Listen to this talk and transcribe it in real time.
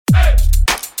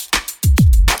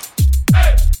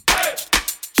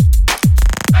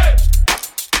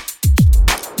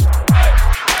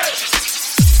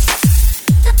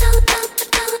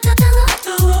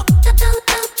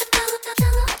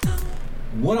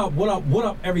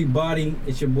up, everybody?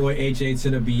 It's your boy HA to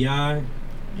the BI.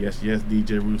 Yes,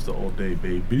 DJ Rooster all day,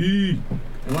 baby.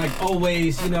 And like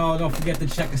always, don't forget to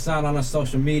check us out on our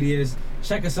social medias.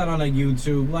 Check us out on our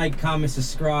YouTube. Like, comment,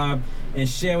 subscribe, and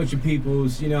share with your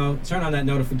peoples. Turn on that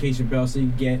notification bell so you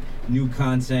get new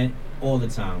content all the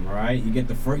time. All right, you be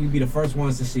the first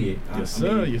ones to see it. Yes,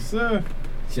 sir.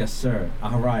 Yes, sir.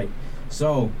 All right.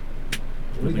 So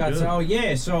we got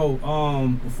to. So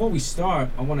before we start,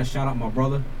 I want to shout out my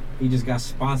brother. He just got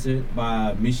sponsored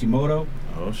by Mishimoto.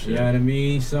 Oh shit. You know what I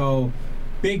mean? So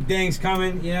big things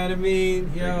coming. You know what I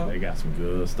mean? They got some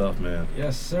good stuff, man.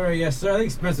 Yes, sir. They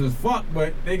expensive as fuck,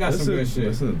 but they got some good shit.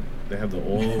 Listen, they have the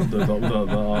oil, the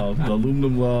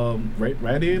aluminum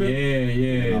radiator.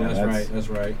 Yeah. That's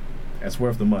right. That's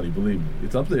worth the money, believe me.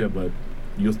 It's up there, but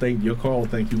your car will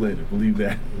thank you later. Believe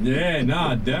that. Yeah,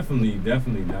 definitely. I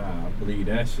believe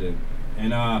that shit.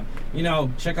 And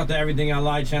check out the Everything I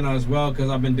Lie channel as well, because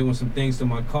I've been doing some things to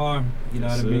my car. You know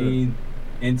what I mean?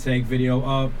 Intake video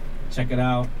up. Check it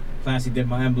out. Classy did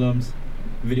my emblems.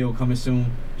 Video coming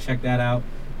soon. Check that out.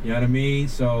 You know what I mean?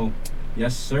 So,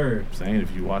 yes, sir. I'm saying,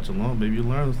 if you watch along, maybe you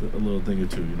learn a little thing or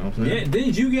two. You know what I'm saying? Yeah.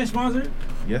 Didn't you get sponsored?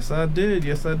 Yes, I did.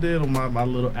 On my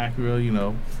little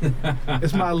Acura.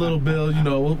 It's my little bill.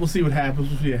 We'll see what happens.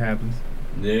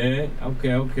 Yeah.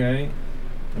 Okay.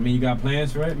 I mean, you got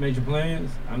plans for it? Major plans?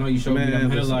 I know you showed me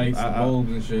them headlights, bulbs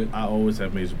and shit. I always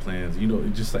have major plans.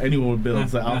 Just like anyone with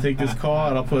bills. Like, I'll take this car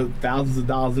and I'll put thousands of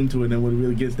dollars into it, and then when it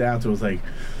really gets down to it, it's like,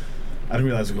 I didn't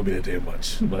realize it was going to be that damn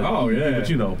much. But,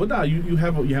 But nah, you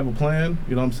have a plan,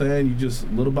 you know what I'm saying? You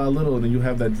just, little by little, and then you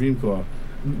have that dream car.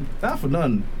 Not for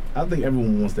nothing, I think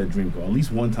everyone wants that dream car, at least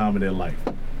one time in their life.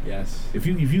 Yes. If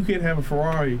you can't have a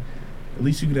Ferrari, at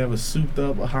least you could have a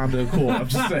souped-up Honda Accord. I'm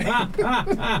just saying.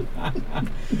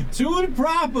 Tuned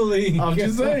properly. I'm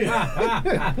just saying.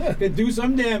 Could do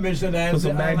some damage to that. Put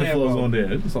some magniflows on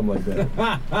there. Something like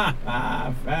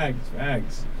that.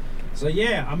 Facts. So,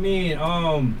 yeah, I mean,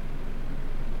 what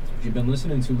you been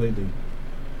listening to lately?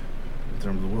 In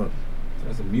terms of what?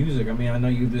 That's the music. I mean, I know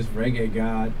you this reggae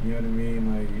god. You know what I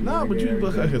mean?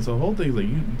 Okay, so the whole thing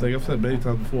is like I've said many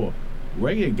times before,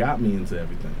 reggae got me into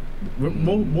everything.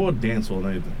 More dancehall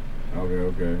than anything.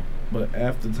 Okay. But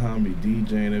after time we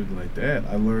DJ and everything like that,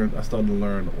 I started to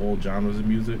learn all genres of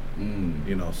music.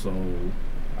 So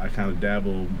I kind of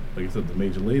dabble, like I said, the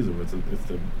major laser. It's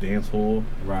the dancehall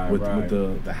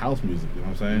with the house music. You know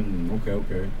what I'm saying?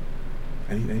 Okay.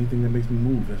 Anything that makes me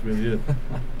move, that's really it.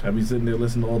 I be sitting there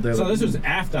listening all day. So this was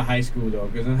after high school though,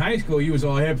 because in high school you was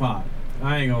all hip hop.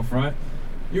 I ain't gonna front.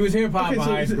 You was hip hop in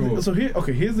high school. So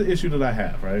here's the issue that I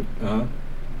have, right?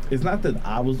 It's not that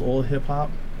I was all hip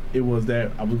hop. It was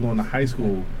that I was going to high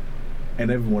school, and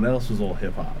everyone else was all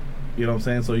hip hop. You know what I'm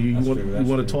saying? So you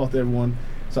want to talk to everyone.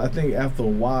 So I think after a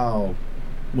while,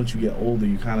 once you get older,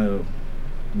 you kind of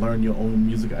learn your own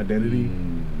music identity.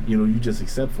 You just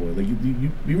accept for it. Like you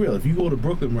be real. If you go to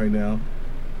Brooklyn right now,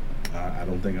 I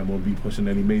don't think I'm gonna be pushing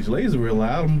any Major Lazer real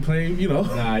loud. I'm playing,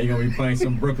 Nah, you're gonna be playing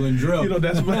some Brooklyn drill.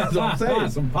 That's what I'm saying.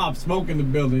 Some Pop Smoke in the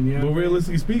building, yeah. But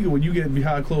realistically speaking, when you get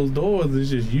behind closed doors, it's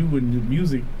just you and your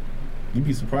music. You'd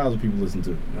be surprised what people listen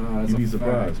to. Nah, you'd be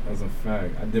surprised. That's a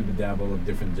fact. I dib a dabble of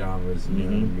different genres. You know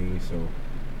what I mean? So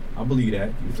I believe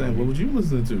that. You saying, what was you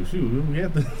listening to? Shoot, we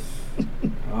had to.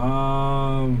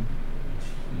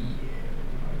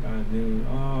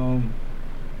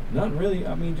 Nothing really.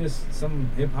 I mean, just some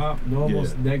hip hop, normal,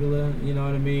 regular. You know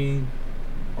what I mean?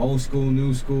 Old school,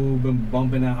 new school. Been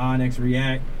bumping that Onyx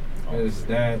React, because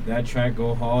that track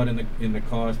go hard in the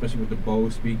car, especially with the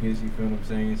Bose speakers. You feel what I'm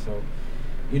saying? So,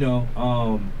 I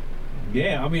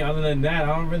mean, other than that,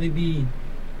 I don't really be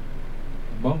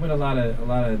bumping a lot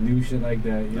of new shit like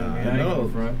that. You know what I mean? I ain't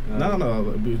going front.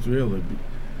 No, it's real.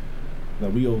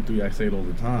 Like we 03, I say it all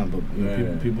the time, but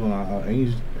people in our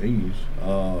age,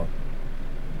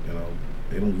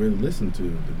 they don't really listen to the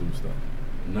new stuff.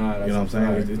 Nah, that's you know what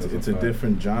I'm saying? It's a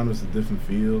different genre, it's a different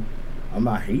feel. I'm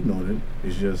not hating on it.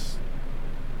 It's just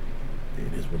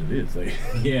it is what it is. Like,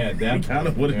 yeah, that's kind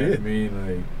of what it is. I mean,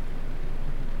 like,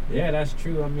 yeah, that's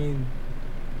true. I mean,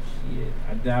 shit,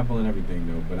 I dabble in everything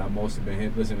though, but I've mostly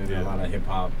been listening to a lot of hip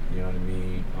hop. You know what I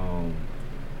mean?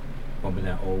 Bumping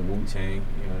that old Wu-Tang, you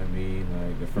know what I mean?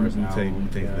 Like the first album,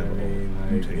 Wu-Tang's you know never what I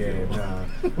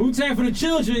mean? old. Wu-Tang for the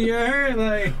children, you heard?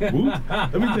 Like, let me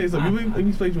tell you something. Let me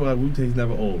explain to you why Wu-Tang's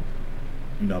never old.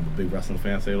 I'm a big wrestling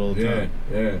fan. Say it all the time.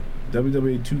 Yeah.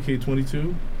 WWE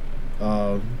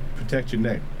 2K22. Protect Your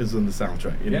Neck is on the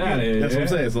soundtrack. That's what I'm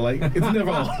saying. So like, it's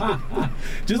never old.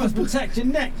 Just protect your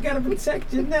neck. You gotta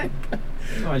protect your neck.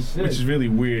 Oh shit. Which is really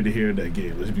weird to hear in that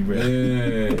game. Let's be real.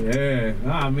 Yeah.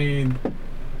 Nah, I mean.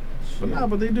 shit.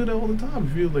 But they do that all the time.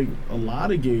 I feel like a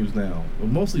lot of games now,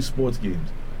 mostly sports games,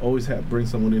 always bring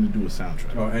someone in to do a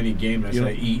soundtrack. Or any game that's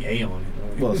like EA on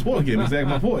it. Well, a sports game,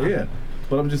 exactly my point, yeah.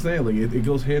 But I'm just saying, like, it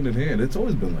goes hand in hand. It's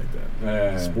always been like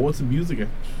that. Sports and music.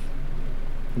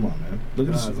 Come on, man. Look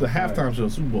at the halftime show,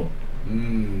 Super Bowl.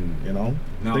 You know?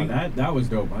 No, that was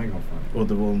dope. I ain't gonna front. Well,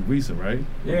 the one recent, right?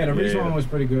 Yeah, the recent one was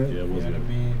pretty good. Yeah, it was good. I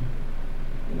mean,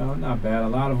 you know, not bad. A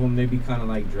lot of them, they be kind of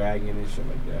like dragging and shit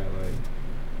like that. Like,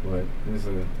 but it's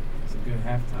a good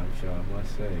halftime show, I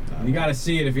must say. You gotta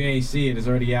see it if you ain't see it. It's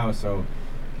already out, so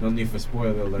no need for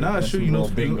spoiler alert. Nah, sure. You know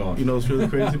what's really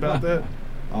crazy about that?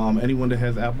 Anyone that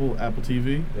has Apple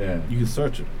TV, you can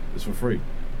search it. It's for free.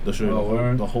 They'll show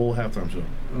you the whole halftime show.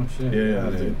 Oh shit!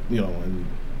 Yeah. You know, and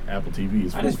Apple TV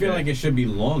is. I just feel like it should be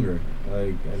longer.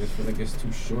 Like I just feel like it's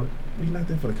too short. Well, you're not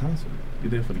there for the concert. You're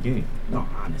there for the game. No,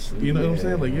 honestly. You know what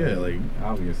I'm saying? Like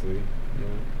obviously. Yeah.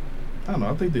 I don't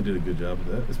know. I think they did a good job of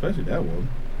that, especially that one.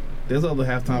 There's other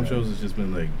halftime shows that's just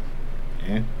been like,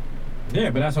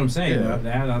 Yeah, but that's what I'm saying.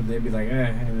 Yeah. They'd be like,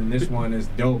 and this one is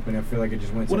dope, and I feel like it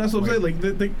just went. Well, that's what I'm saying.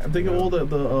 Like, think of all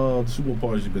the Super Bowl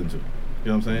parties you've been to. You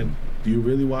know what I'm saying? Do you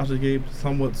really watch the game?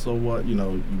 Somewhat, so what? You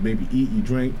know, you maybe eat, you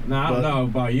drink. Nah, I don't know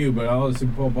about you, but all the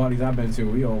Super Bowl parties I've been to,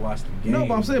 we all watch the game. No,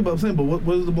 but I'm saying, what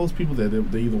are the most people there?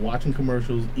 They're either watching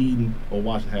commercials, eating, or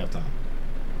watching halftime.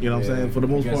 You know what I'm saying? For the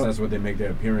most part, that's what they make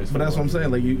their appearance. But that's what I'm saying.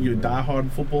 Like you're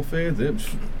diehard football fans, they're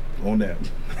on that.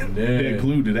 They're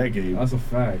glued to that game. That's a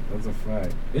fact.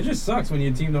 It just sucks when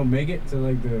your team don't make it to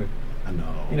like the. I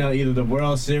know. You know, either the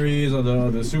World Series or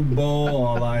the Super Bowl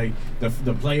or like the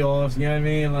playoffs. You know what I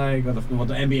mean? Like or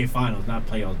the NBA Finals, not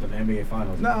playoffs, but the NBA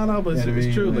Finals. No, but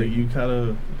it's true. Like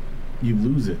you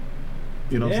lose it.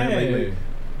 You know what I'm saying?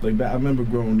 Like I remember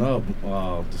growing up.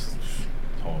 It's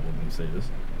horrible to say this,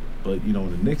 but you know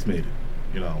when the Knicks made it.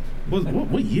 You know,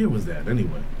 what year was that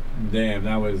anyway? Damn,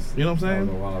 that was. You know what I'm saying?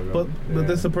 That was a while ago. But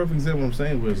that's the perfect example I'm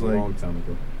saying. Where it's like a long time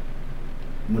ago.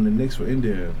 When the Knicks were in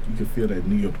there, you could feel that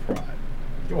New York pride.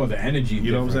 Well, the energy.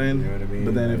 You know what I'm saying? You know what I mean?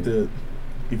 But then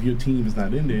if your team is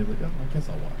not in there, like, I guess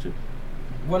I'll watch it.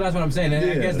 Well, that's what I'm saying.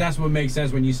 And I guess that's what makes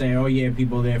sense when you say, oh yeah,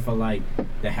 people there for like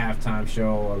the halftime show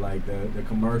or like the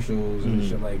commercials and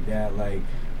shit like that. Like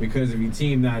because if your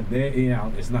team not there, you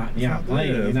know, it's not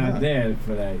playing. You're not there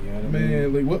for that. You know what I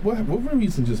mean? Man, like what very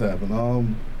recent just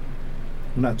happened?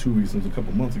 Not too recent, it was a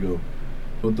couple months ago.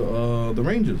 But the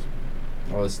Rangers.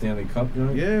 Oh, the Stanley Cup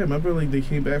joint? Yeah, remember like they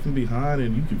came back from behind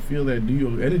and you could feel that New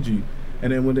York energy.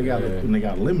 And then when they got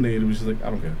eliminated, it was just like,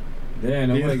 I don't care. Yeah,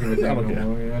 nobody give a damn no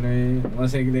more. You know what I mean?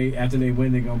 Unless after they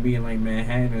win, they're gonna be in like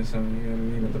Manhattan or something. You know what I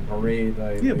mean? At the parade,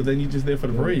 like but then you're just there for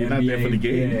the parade. You're not there for the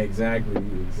game. Yeah, exactly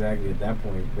at that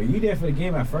point. But you there for the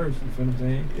game at first. You feel what I'm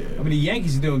saying? Yeah. I mean, the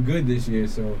Yankees are doing good this year,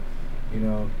 so you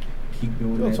know, keep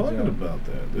doing that. Talking about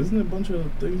that, isn't it a bunch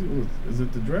of things? Is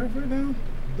it the draft right now?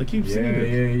 They keep seeing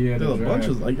it. Yeah. There's a bunch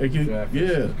of draft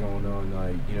is going on,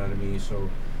 like you know what I mean. So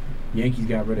Yankees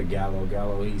got rid of Gallo.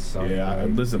 Gallo, he sucked. Yeah,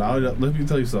 listen. Let me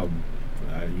tell you something.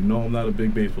 You know I'm not a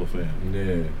big baseball fan.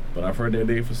 Yeah. But I've heard that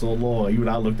name for so long. Even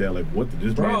I looked at it like, what did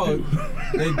this man do?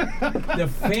 the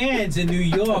fans in New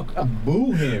York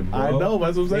boo him, bro. I know,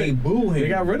 that's what I'm saying. They boo him. They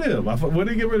got rid of him. When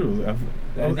did they get rid of him?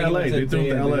 L.A. They threw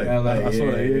him to L.A. I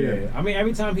saw that, yeah. I mean,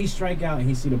 every time he strike out and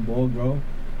he see the ball grow,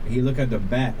 he look at the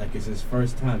bat like it's his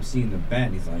first time seeing the bat,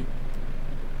 and he's like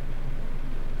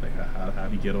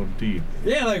how'd he get on the team?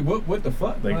 Yeah, like what the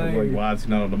fuck? Like why is he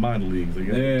not on the minor leagues? Like,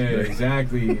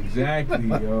 exactly.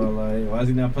 Yo, like why is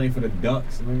he not playing for the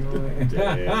Ducks?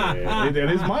 That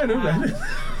is minor, man.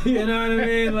 You know what I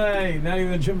mean? Like not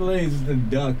even the AAA, it's the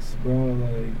Ducks, bro.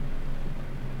 Like,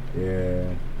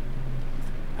 yeah.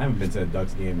 I haven't been to a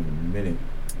Ducks game in a minute.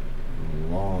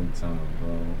 A long time,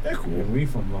 bro. They're cool. And we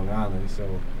from Long Island,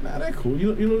 so they're cool.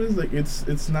 You know what it is? Like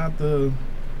it's not the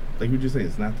like we just say,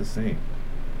 it's not the same.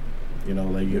 You know,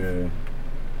 like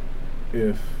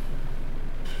if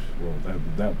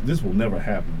that this will never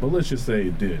happen, but let's just say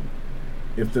it did.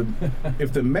 If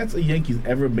the Mets or Yankees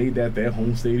ever made that their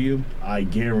home stadium, I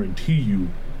guarantee you,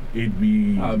 it'd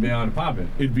be on the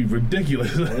popping. It'd be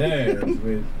ridiculous. Yeah,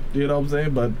 you know what I'm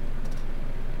saying? But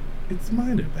it's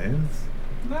minor, man.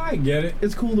 I get it.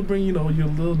 It's cool to bring, your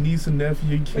little niece and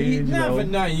nephew, your kid, for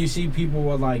nothing, you see people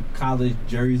with, like, college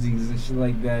jerseys and shit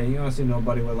like that. You don't see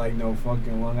nobody with, like, no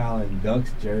fucking Long Island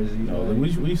Ducks jersey. No,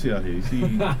 like, what you see out here?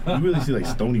 You really see, like,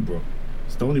 Stony Brook.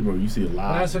 Stony Brook, you see a lot.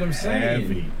 Well, that's what I'm saying.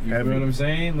 Heavy. You know what I'm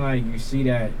saying? Like, you see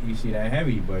that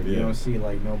heavy, but you don't see,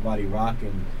 like, nobody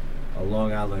rocking a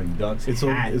Long Island Ducks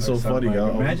hat. It's so funny, like,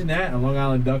 y'all. Imagine that, a Long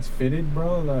Island Ducks fitted,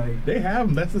 bro. Like they have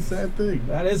them. That's a sad thing.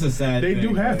 That is a sad thing. They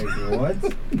do have like, what?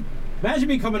 Imagine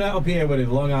me coming out up here with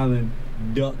a Long Island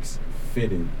Ducks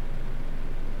fitted.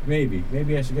 Maybe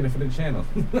I should get it for the channel.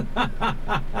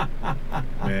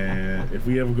 Man, if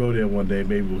we ever go there one day,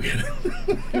 maybe we'll get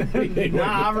it.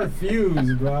 Nah, I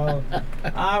refuse, bro.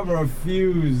 I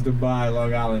refuse to buy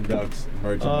Long Island Ducks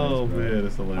merchandise. Oh, bro. man,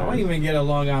 that's hilarious. I won't even get a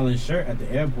Long Island shirt at the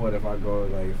airport if I go,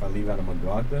 like, if I leave out of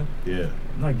Maguata. Yeah.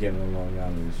 I'm not getting a Long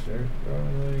Island shirt, bro.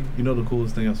 Like, you know, the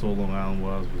coolest thing I saw Long Island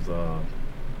was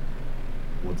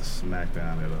went to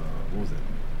SmackDown at what was it?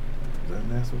 Was that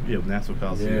Nassau? Yeah, Nassau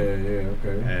Coliseum. Yeah,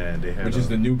 okay. And they had which is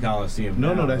the new Coliseum.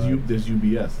 No, that's right? there's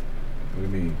UBS. What do you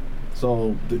mean?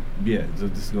 So this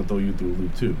is gonna throw you through a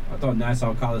loop too. I thought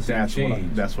Nassau Coliseum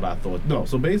changed. That's what I thought. No,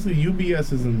 so basically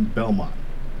UBS is in Belmont.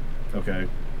 Okay.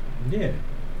 Yeah.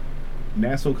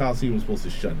 Nassau Coliseum was supposed to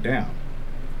shut down.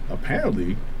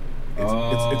 Apparently,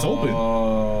 it's open.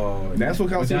 Oh. Nassau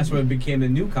Coliseum. But that's what became the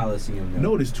new Coliseum now.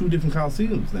 No, there's two different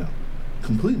Coliseums now.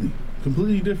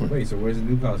 Completely different. Wait, so where's the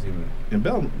new Coliseum at? In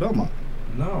Belmont.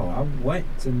 No, I went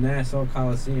to Nassau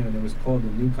Coliseum and it was called the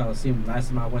new Coliseum. Last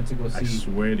time I went to go see I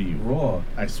swear to you. Raw.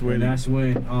 I swear and to you. that's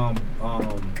when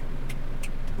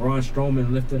Braun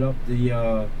Strowman lifted up the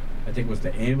I think it was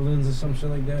the ambulance or some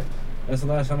shit like that. That's the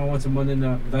last time I went to Monday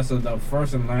Night. That's the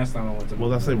first and last time I went to Well,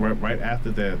 Monday that's Night. right after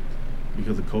that,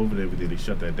 because of COVID and everything, they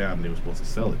shut that down and they were supposed to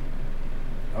sell it.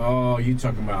 Oh, you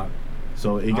talking about...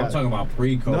 So I'm talking about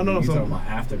pre-COVID. No. You talking about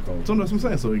after COVID. So that's what I'm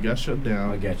saying. So it got shut down.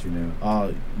 I get you now.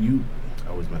 I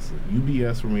always mess it up.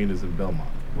 UBS Arena is in Belmont.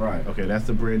 Right. Okay, that's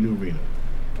the brand new arena.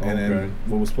 And then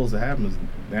what was supposed to happen is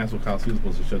Nassau Coliseum was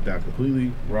supposed to shut down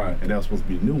completely. Right. And that was supposed to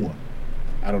be a new one.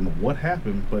 I don't know what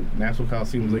happened, but Nassau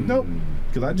Coliseum was like, nope.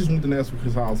 Because I just went to Nassau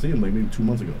Coliseum like maybe 2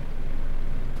 months ago.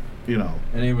 You know.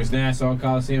 And it was Nassau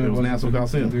Coliseum. It was Nassau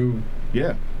Coliseum.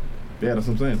 Yeah. Yeah, that's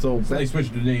what I'm saying. So they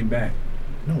switched the name back.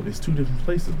 No, there's two different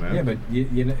places, man. Yeah, but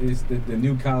you know, it's the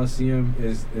new Coliseum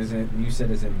is in, you said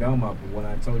it's in Belmont, but when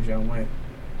I told you I went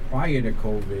prior to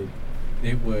COVID,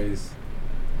 it was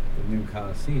the new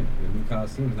Coliseum. The new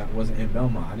Coliseum wasn't in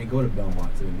Belmont. I didn't go to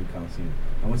Belmont to the new Coliseum.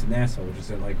 I went to Nassau, which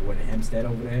is in Hempstead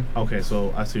over there. Okay,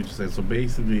 so I see what you're saying. So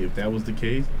basically, if that was the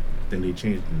case, then they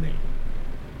changed the name.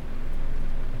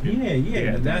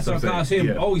 Yeah. The Nassau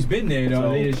Coliseum always been there though.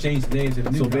 So, they just changed the name to the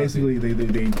new. So basically,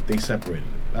 they separated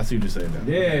it. I see what you're saying now.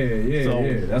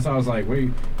 Yeah. That's why I was like, wait,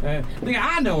 nigga,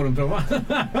 I know what I'm talking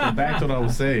about. So back to what I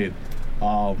was saying.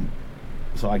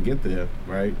 So I get there,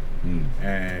 right?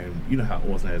 And you know how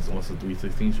Austin has Austin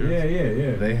 316 shirts?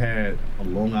 Yeah. They had a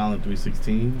Long Island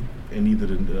 316 and either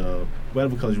the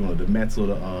whatever colors you want, the Mets or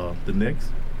the Knicks.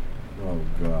 Oh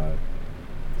God.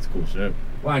 It's a cool shirt.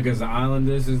 Why? Because the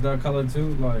Islanders is that color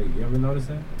too? Like, you ever notice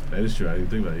that? That is true. I didn't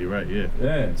think about it. You're right.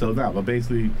 Yeah. So but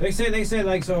basically they say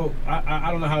like, so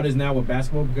I don't know how it is now with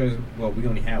basketball because we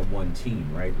only had one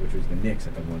team, right? Which was the Knicks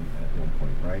at one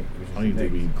point, right? I don't even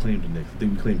think we claimed the Knicks. I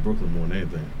think we claimed Brooklyn more than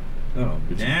anything. No,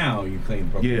 now you claim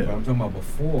Brooklyn. Yeah. But I'm talking about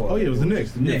before. Oh yeah, it was the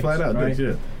Knicks. Yeah, flat out, right? Knicks.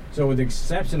 Yeah. So with the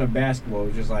exception of basketball,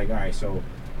 it's just like, all right, so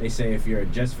they say if you're a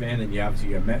Jets fan, then you're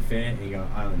a Met fan and you're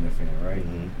an Islander fan, right?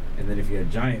 Mm-hmm. And then if you're a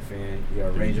Giant fan, you're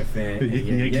a Ranger fan and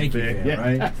you're a Yankee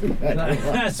fan, right?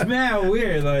 That's mad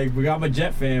weird. Like, I'm a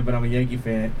Jet fan, but I'm a Yankee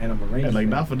fan and I'm a Ranger fan.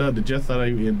 Not for nothing, the Jets are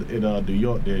in New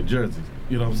York, they're in Jersey.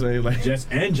 You know what I'm saying? Like Jets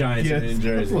and Giants are in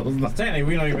Jersey. Technically,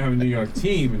 we don't even have a New York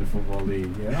team in the football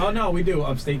league. Yeah. Oh no, we do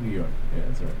upstate New York. Yeah,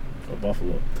 that's right.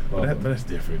 Buffalo. But that's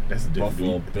different. That's a different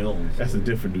Buffalo Bills. That's a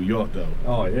different New York, though.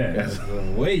 Oh yeah, that's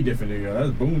way different New York. That's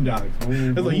boondocks.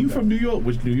 It's like, you from New York?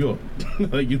 Which New York?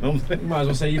 Like, you know what I'm saying? You might as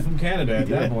well say you're from Canada at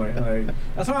that point. Like,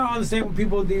 that's why I don't understand when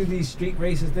people do these street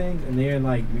racist things and they're in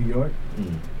like New York.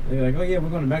 They're like, oh yeah, we're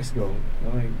going to Mexico.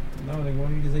 I'm like, no, like, why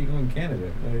don't you just say you're going to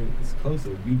Canada? Like, it's closer.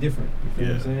 Be different. You feel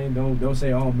what I'm saying? Don't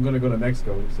say, oh, I'm going to go to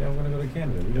Mexico. Say, I'm going to go to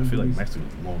Canada. I feel like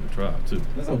Mexico's a longer drive too.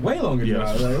 That's a way longer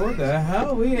drive. Like, what the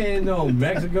hell? We ain't no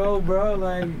Mexico, bro.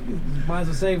 Like, might as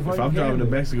well say. If I'm driving to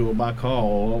Mexico with my car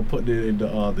or putting it in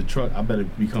the truck, I better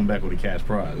be coming back with a cash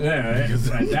prize. Yeah,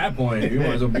 at that point, you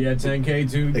might as well be at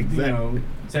 10K to exactly. You know,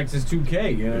 Texas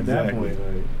 2K. You know, at that point,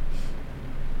 like,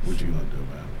 what you gonna do, man?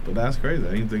 But that's crazy.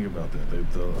 I didn't think about that.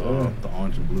 The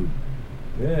orange and blue.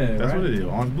 Yeah, that's what it is.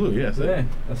 Orange and blue. Yeah,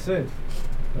 that's it.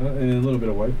 And a little bit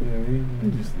of white. You know what I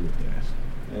mean? Just a little dash.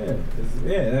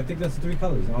 Yeah, I think that's the three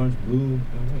colors: orange, blue, and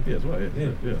white. Yeah, that's right.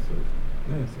 Yeah. So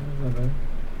that's not bad.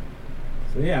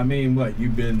 So yeah, I mean, what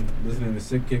you've been listening to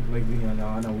Sick Kick lately?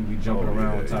 I know we be jumping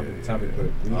around topic, but we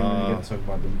didn't really get to talk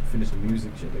about finish the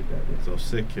music shit like that. Yeah. So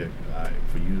Sick Kick,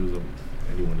 for you,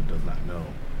 anyone that does not know,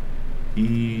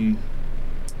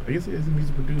 I guess he's a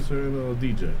music producer and a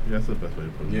DJ. That's the best way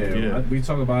to put it. Yeah. We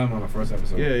talked about him on our first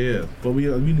episode. Yeah. But we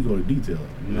need to go to detail.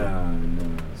 Nah.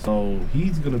 So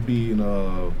he's gonna be in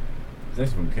He's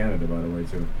actually from Canada, by the way,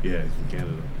 too. Yeah, he's from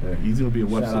Canada. Yeah. He's gonna be a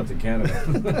website. Shout out to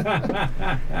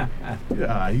Canada.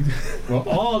 Yeah, well,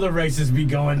 all the races be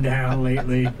going down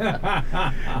lately.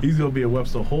 He's gonna be at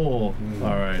Webster Hall.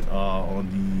 All right, on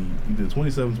the either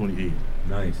 27th, 28th.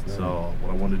 Nice. So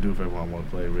what I want to do for everyone, I want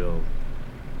to play a real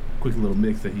quick little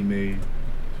mix that he made,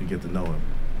 so you get to know him.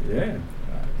 Yeah,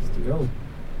 let's go.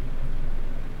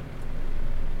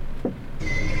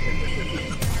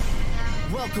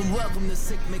 Welcome to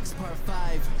Sick Mix Part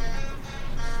 5.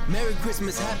 Merry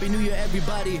Christmas, Happy New Year,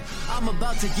 everybody. I'm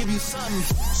about to give you something.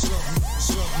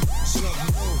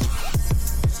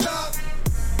 Stop,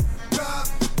 drop,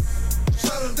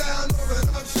 shut them down, open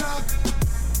up shop.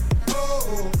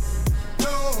 Oh,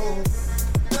 no,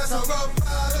 that's how Rough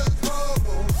Riders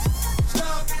roll.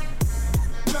 Stop,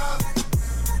 drop,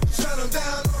 shut them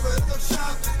down, open up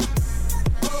shop.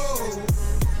 Oh,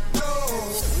 no,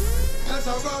 that's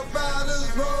how Rough Riders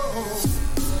roll.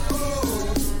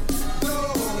 Oh, no,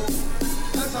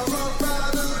 that's how Rough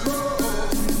Riders roll.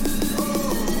 Oh,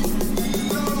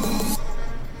 no,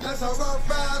 that's how Rough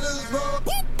Riders roll.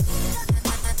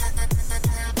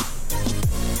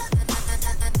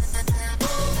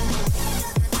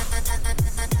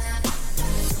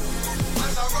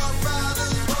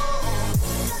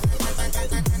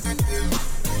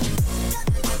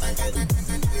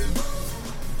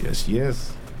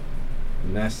 Yes.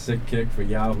 And that's Sick Kick for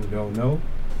y'all who don't know.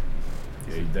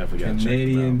 Yeah, you definitely got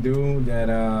Canadian dude that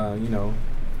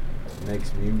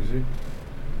makes music,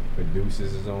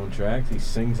 produces his own tracks. He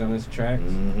sings on his tracks.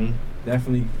 Mm-hmm.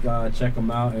 Definitely check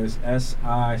him out. It's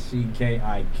SICKIK.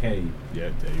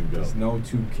 Yeah, there you go. There's no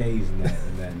 2 Ks in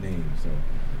that name. So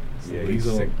yeah, he's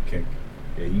Sick Kick.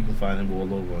 Yeah, you can find him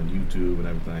all over on YouTube and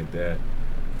everything like that.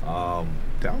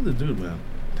 Talented dude, man.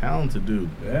 Talented dude.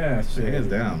 Yeah, shit. Hands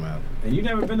down, man. And you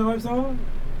never been to Webster Hall?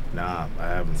 Nah, I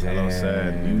haven't. Damn, I was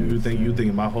sad. You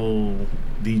think my whole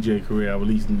DJ career, I at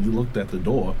least looked at the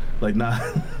door. Like, nah.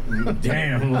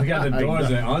 Damn, look at the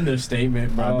door's an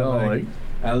understatement, bro. I know, like,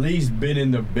 at least been in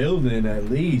the building,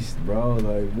 at least, bro.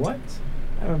 Like, what?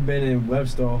 I haven't been in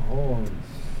Webster Hall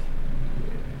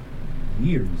in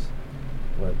years.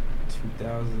 What,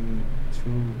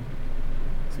 2002,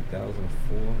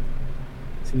 2004?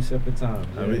 2 separate times.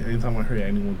 I mean, anytime I heard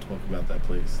anyone talk about that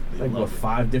place, they like, love what, it.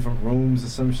 5 different rooms or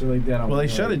some shit like that? Well, they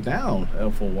shut it down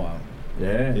for a while.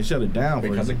 Yeah. They shut it down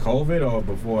because of COVID or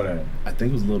before that? I think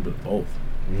it was a little bit of both.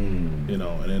 You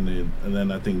know, and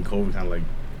then I think COVID kind of like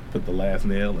put the last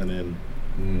nail and then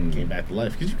came back to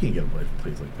life, because you can't get a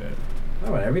place like that.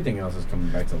 No, but everything else is coming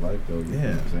back to life, though. You know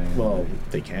what I'm saying? Well,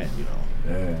 they can, you know.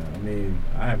 Yeah, I mean,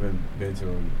 I haven't been to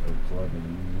a club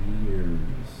in years.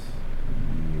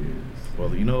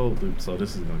 Well, you know, so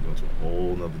this is going to go to a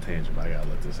whole nother tangent, but I got to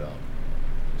let this out.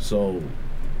 So,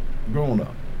 growing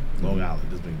up, Long Island,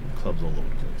 there's been clubs all over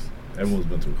the place. Everyone's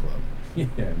been to a club. Yeah,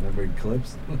 remember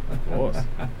Eclipse? Of course.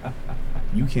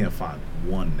 You can't find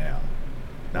one now.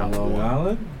 Not Long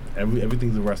Island?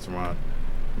 Everything's a restaurant,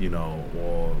 you know,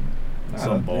 or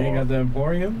some bar. They ain't got the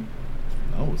Emporium?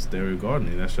 No, it's Stereo Garden,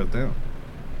 and that's shut down.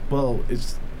 Well,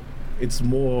 it's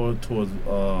more towards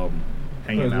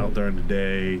hanging out during the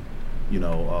day, you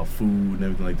know, food and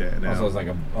everything like that. Now, also, it's like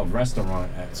a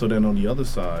restaurant. So then on the other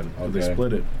side, they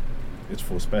split it. It's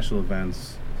for special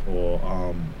events or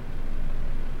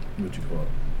what you call it?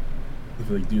 If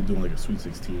like you're doing like a Sweet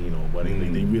 16 or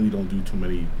wedding, they really don't do too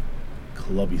many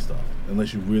clubby stuff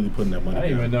unless you're really putting that money. I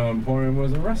didn't even know Emporium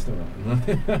was a restaurant. I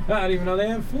didn't even know they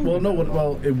had food.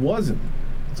 Well, it wasn't.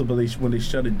 So, but when they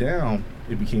shut it down,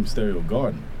 it became Stereo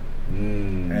Garden,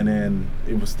 and then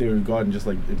it was Stereo Garden just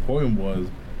like Emporium was.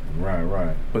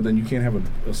 Right. But then you can't have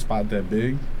a spot that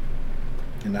big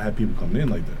and not have people coming in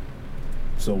like that.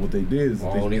 So what they did is they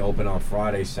only open on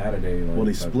Friday, Saturday. Well,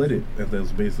 they split it, and they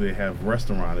basically have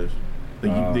restauranters.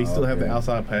 They still have the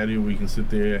outside patio where you can sit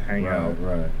there, hang out.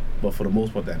 Right. But for the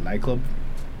most part, that nightclub,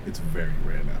 it's very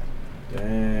rare now.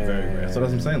 Damn. Very rare. So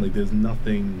that's what I'm saying. Like, there's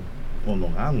nothing on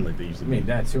Long Island like they used to be. I mean,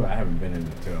 that too. I haven't been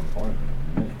into an apartment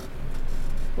in a minute.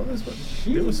 Well,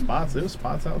 there were spots. There were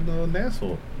spots out in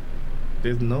Nassau.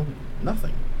 There's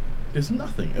nothing. There's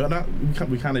nothing.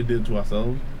 We kind of did it to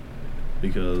ourselves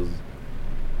because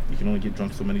you can only get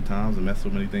drunk so many times and mess so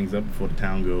many things up before the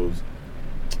town goes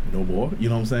no more. You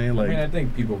know what I'm saying? Like, I mean, I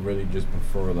think people really just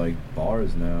prefer like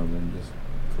bars now than just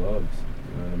clubs.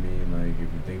 You know what I mean? Like, if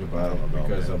you think about it,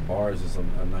 because a bar is just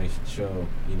a nice chill,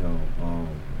 you know,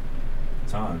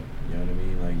 time. You know what I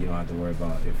mean? Like, you don't have to worry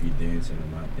about if you're dancing or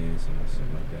not dancing or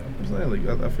something like that. I'm saying,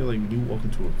 like, I feel like when you walk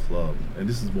into a club, and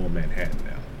this is more Manhattan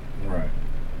now. Right.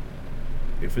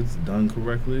 If it's done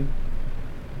correctly,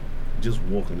 just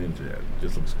walking into that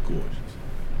just looks gorgeous.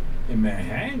 In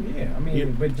Manhattan, yeah. I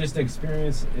mean, but just the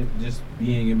experience, just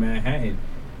being in Manhattan.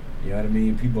 You know what I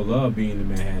mean? People love being in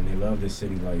Manhattan. They love the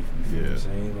city life. You feel what I'm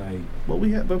saying? Like, well,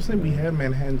 we had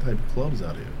Manhattan type of clubs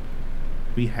out here.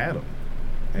 We had them,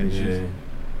 and it's just,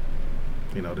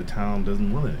 you know, the town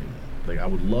doesn't want it anymore. Like, I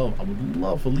would love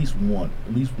for at least one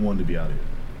to be out here,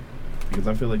 because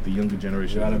I feel like the younger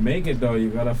generation. You gotta make it though. You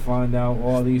gotta find out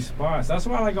all these spots. That's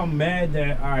why, like, I'm mad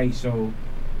that so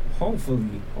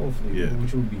hopefully,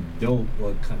 which would be dope,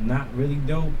 but not really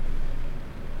dope.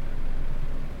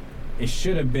 It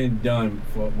should have been done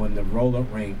for when the roller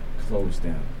rink closed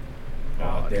down.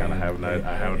 I kind of have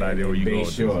an idea where you go.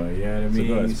 Sure, you know what I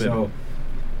mean? So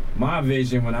my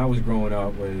vision when I was growing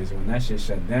up was when that shit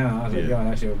shut down, I was like, yo,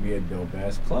 that shit would be a dope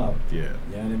ass club. Yeah.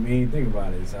 You know what I mean? Think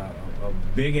about it. It's a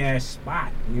big ass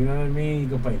spot. You know what I mean? You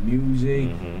can play music.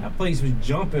 Mm-hmm. That place was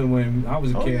jumping when I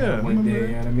was a kid one day. You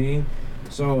know what I mean?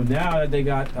 So now that they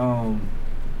got the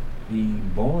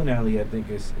bowling alley, I think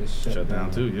is shut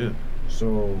down too. Yeah.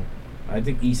 So I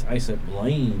think East Islip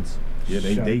Lanes. Yeah,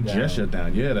 they just shut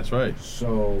down. Yeah, that's right.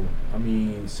 So I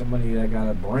mean, somebody that got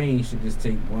a brain should just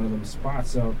take one of them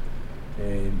spots up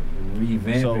and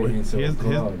revamp it into a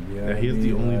club. Here's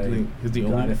the only thing. Here's the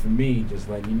only. Got it for me. Just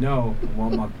letting you know, I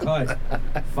want my cut.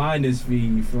 Finder's fee.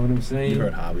 You feel what I'm saying? You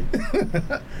heard Hobby.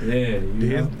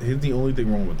 Here's the only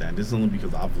thing wrong with that. This is only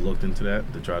because I've looked into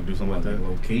that to try to do something like that.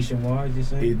 Location wise, you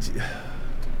saying?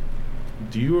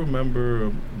 Do you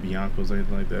remember Bianco's or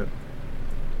anything like that?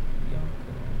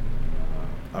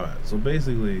 All right. So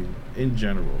basically, in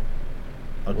general,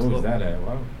 what was that at?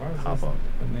 Why Hop Up.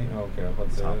 Okay, I'm about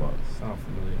to say Hop Up. Sound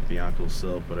familiar. Bianco's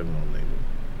Sub, whatever you want to name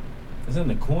it. It's in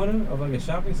the corner of like a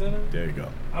shopping center? There you go.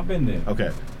 I've been there.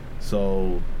 Okay.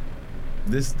 So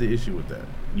this is the issue with that.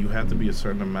 You have to be a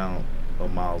certain amount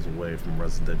of miles away from a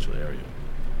residential area.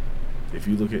 If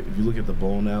you look at the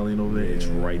bowling alley over there, it's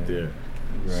right there.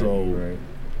 Right,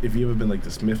 if you ever been like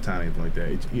to Smithtown or anything like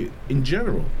that, in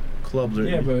general, clubs are.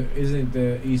 Yeah, but isn't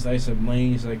the East Islip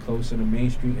Lanes like closer to Main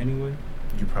Street anyway?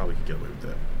 You probably could get away with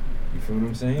that. You feel what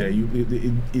I'm saying? Yeah,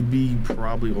 it'd be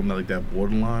probably on like that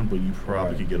borderline, but you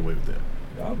probably could get away with that.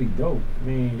 That'd be dope. I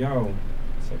mean, yo,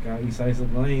 check out East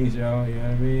Islip Lanes, yo. You know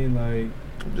what I mean? Like,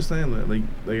 I'm just saying that,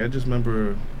 like I just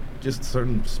remember just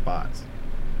certain spots.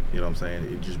 You know what I'm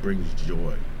saying? It just brings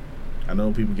joy. I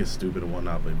know people get stupid and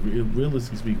whatnot, but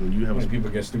realistically speaking, when you have people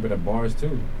get stupid at bars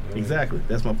too. Yeah. Exactly,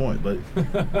 that's my point. But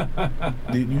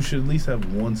you should at least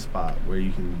have one spot where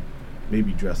you can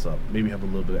maybe dress up, maybe have a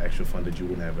little bit of extra fun that you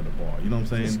wouldn't have at a bar. You know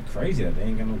what I'm saying? It's crazy that they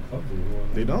ain't got no clubs anymore.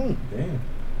 They don't. Damn.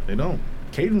 They don't.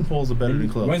 Catering pools are better than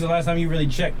clubs. When's the last time you really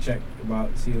checked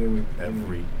about see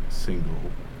every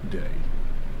single day?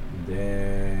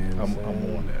 Damn. I'm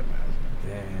on that, man.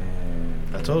 Damn.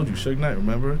 I told you, Suge Knight,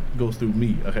 remember? Goes through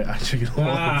me. Okay, I check it all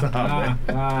the time,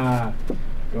 man.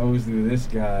 Goes through this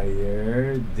guy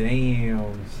here.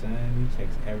 Damn, son. He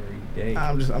checks every day.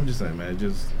 I'm just saying, man.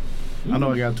 I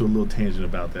know I got into a little tangent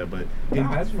about that, but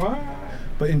that's fine.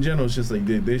 But in general, it's just like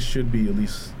there should be at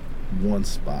least one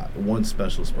spot, one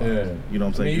special spot. Yeah. You know what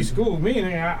I'm saying? I mean, you schooled me.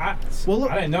 I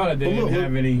didn't know that they didn't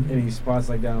have any spots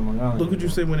like that on Long Island. Look what you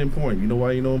say when Emporium. You know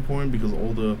why you know Emporium? Because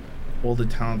all the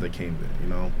talent that came there, you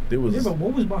know? There was. Yeah, but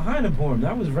what was behind Emporium?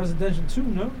 That was residential too,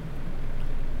 no?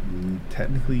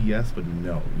 Technically, yes, but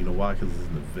no. You know why? Because it's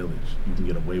in the village. You can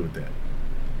get away with that.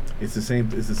 It's the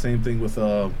same thing with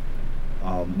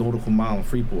Nautical Mile in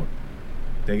Freeport.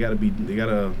 They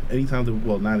gotta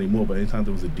anytime not anymore, but anytime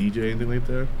there was a DJ or anything like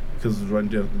that, because it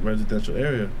was a residential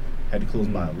area, had to close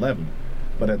by 11.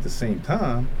 But at the same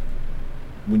time,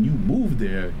 when you moved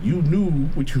there, you knew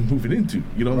what you were moving into.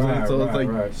 You know what I'm saying? So it's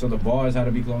like So the bars had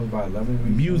to be closed by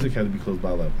 11. Music had to be closed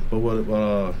by 11. But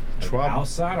what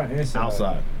outside or inside?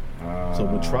 Outside. So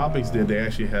what Tropics did, they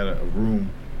actually had a room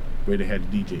where they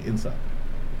had the DJ inside.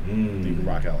 So you can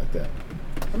rock out like that.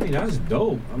 I mean, that's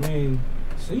dope. I mean,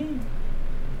 see?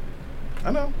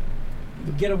 I know.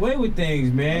 You get away with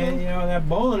things, man. You know, that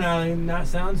bowling alley not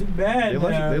sound too bad. They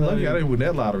lucky I didn't win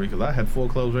that lottery because I had 4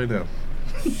 clubs right now.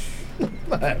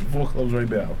 I had 4 clubs right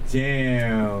now.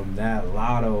 Damn, that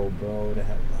lotto, bro. That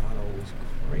lotto was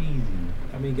crazy.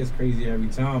 I mean, it gets crazy every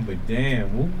time, but damn,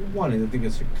 who won it? I think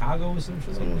it's Chicago or some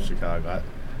shit. Someone in Chicago.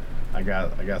 I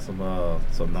got some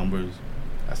numbers.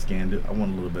 I scanned it. I won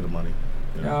a little bit of money.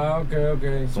 You know?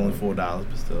 Okay. It's only $4,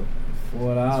 but still.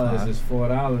 $4 is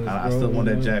 $4. I still want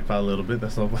that jackpot a little bit.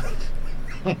 That's all.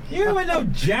 You don't win no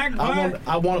jackpot.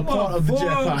 I want a part of the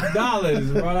jackpot.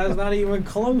 $4, bro. That's not even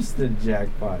close to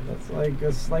jackpot. That's like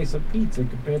a slice of pizza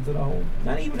compared to the whole.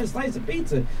 Not even a slice of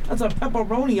pizza. That's a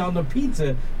pepperoni on the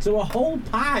pizza to a whole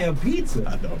pie of pizza.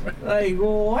 I know, right? Like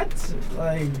what?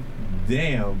 Like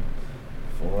damn.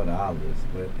 $4.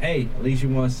 But hey, at least you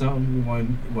want something. You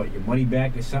want your money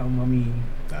back or something? I mean,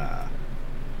 Nah.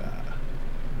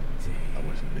 I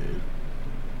wish I did.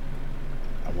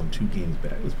 I won 2 games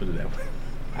back. Let's put it that way.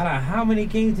 How many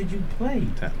games did you play?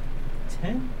 10.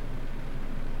 10?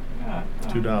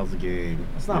 $2 a game.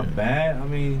 That's not bad. I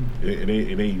mean, it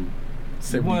ain't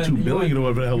 $72 billion or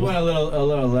whatever the hell. You want a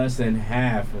little less than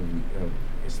half of your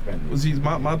spending. Well, see,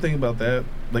 my thing about that,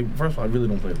 like, first of all, I really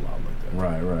don't play a lot like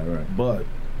that. Right. But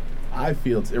I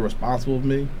feel it's irresponsible of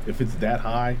me if it's that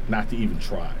high not to even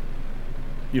try.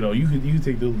 You know, you can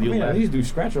take the. At least do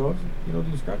scratch offs. You don't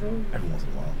do scratch offs every once in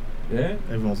a while. Yeah.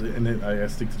 Every once, and then I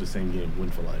stick to the same game,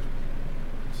 win for life.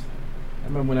 I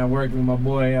remember when I worked with my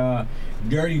boy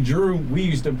Dirty Drew, we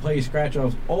used to play scratch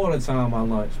offs all the time on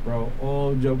lunch, bro.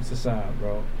 All jokes aside,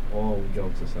 bro. All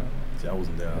jokes aside. See, I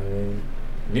wasn't there.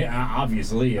 Yeah,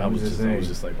 obviously. I was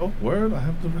just like, oh, word, I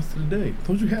have the rest of the day.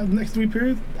 Don't you have the next 3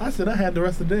 periods? I said I had the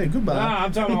rest of the day. Goodbye. Nah,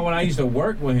 I'm talking about when I used to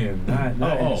work with him, not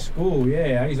in school.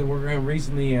 Yeah, I used to work with him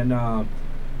recently, and on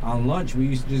lunch, we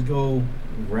used to just go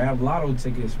grab lotto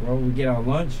tickets, bro. We get our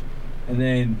lunch, and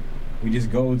then we just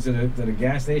go to the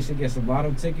gas station, get some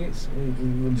lotto tickets,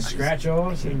 and we'll just scratch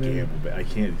offs. I can't gamble, but I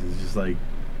can't. It's just like,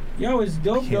 yo, it's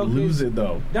dope. I can't lose it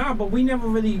though. Nah, but we never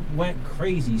really went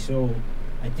crazy, so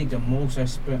I think the most I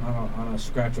spent on a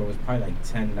scratch off was probably like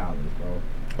 $10, bro.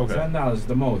 Okay. $10 is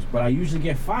the most, but I usually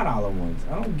get $5 ones.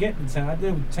 I don't get the 10. I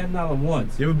did $10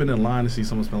 once. You ever been in line to see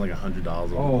someone spend like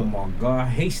 $100? Oh my god, I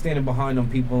hate standing behind them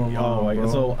people in line,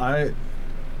 bro. So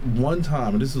one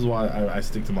time, and this is why I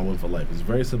stick to my win for life. It's a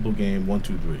very simple game, 1,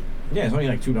 2, 3. Yeah, it's only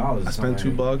like $2. I spent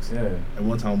 $2. Yeah. And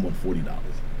one time I won $40. I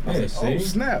was like, oh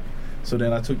snap! So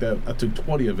then I took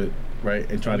 20 of it, right,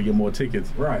 and tried to get more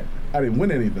tickets. Right. I didn't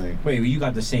win anything. Wait, you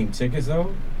got the same tickets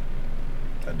though?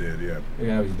 I did, yeah.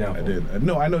 Yeah, I was down. I did.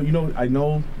 No, I know. I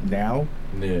know now.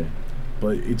 Yeah.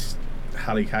 But it's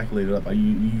how they calculate it up.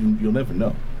 You'll never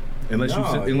know, unless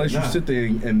you sit there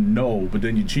and know. But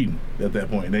then you're cheating at that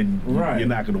point, and then you're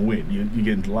not going to win. You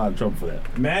get into a lot of trouble for that.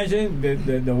 Imagine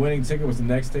the winning ticket was the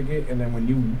next ticket, and then when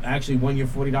you actually won your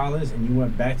 $40 and you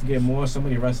went back to get more,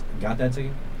 somebody else got that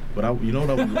ticket. But you know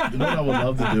what I would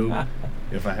love to do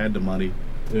if I had the money.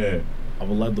 Yeah. I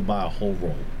would love to buy a whole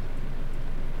roll.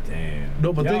 Damn.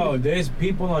 No, but there's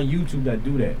people on YouTube that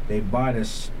do that. They buy the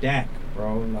stack,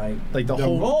 bro. Like the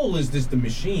whole roll is just the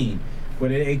machine,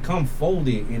 but it come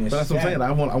folded in a stack. That's what I'm saying.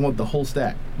 I want the whole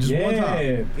stack. Just one time.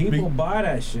 Yeah, people buy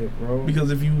that shit, bro.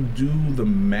 Because if you do the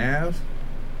math,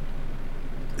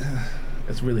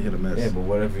 it's really hit or miss. Yeah, but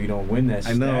what if you don't win that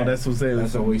stack? I know, that's what I'm saying.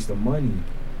 That's a waste of money.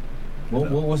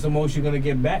 What's the most you're gonna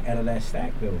get back out of that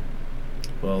stack, though?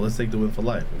 Well, let's take the win for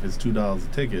life. If it's $2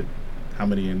 a ticket, how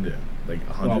many in there? Like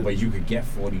 100. Oh, but you could get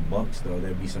 $40 though.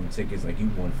 There'd be some tickets like you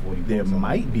won $40. There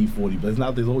might be 40, but it's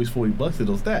not. There's always $40 in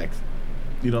those stacks.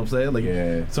 You know what I'm saying?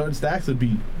 Like certain stacks would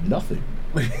be nothing,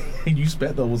 and you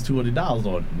spent almost $200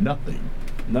 on nothing.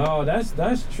 No,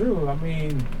 that's true. I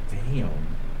mean, damn.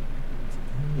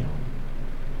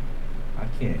 I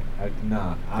can't.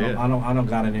 I don't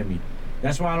got it in me.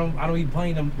 That's why I don't be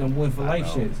playing them win for life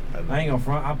shits. I ain't gonna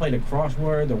front. I play the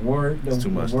crossword, the word, it's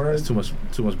too much. word. It's too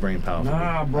much brain power.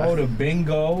 Nah, bro, the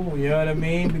bingo. You know what I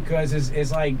mean? Because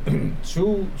it's like between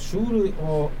 $2 to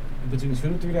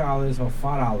 $3 or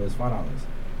 $5,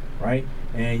 right?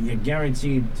 And you're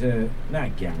guaranteed to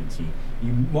not guaranteed.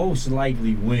 You most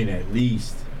likely win at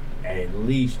least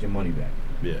your money back.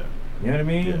 Yeah. You know what I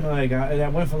mean? Yeah. Like,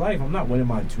 that win for life, I'm not winning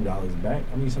my $2 back.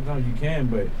 I mean, sometimes you can,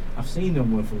 but I've seen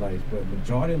them win for life. But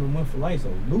majority of them win for life are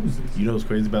losers. You know what's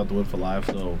crazy about the win for life?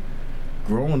 So,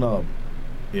 growing up,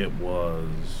 it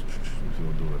was, if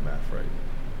you'll do it math right,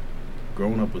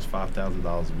 growing up was $5,000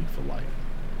 a week for life.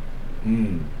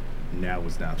 Now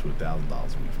it's down to $1,000 a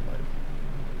week for life.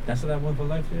 That's what that win for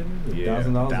life is? Yeah,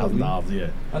 $1,000,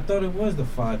 yeah. I thought it was the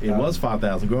 $5,000. It was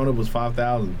 $5,000. Growing up was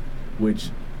 $5,000,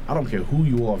 which I don't care who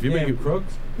you are. If you're making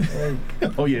crooks.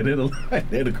 Oh yeah, they're the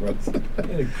crooks.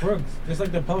 They're the crooks. Just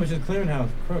like the Publishers Clearinghouse,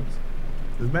 crooks.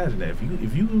 Just imagine that if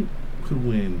you could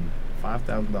win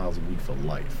 $5,000 a week for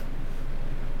life,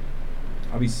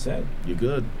 I'll be set. You're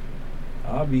good.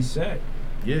 I'll be set.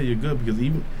 Yeah, you're good because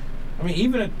even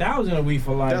 $1,000 a week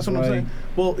for life. That's what I'm saying.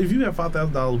 Well, if you have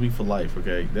 $5,000 a week for life,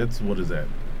 okay, that's what is that?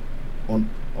 On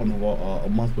a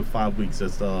month with 5 weeks,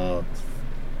 that's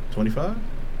 25.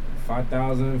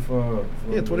 5,000 for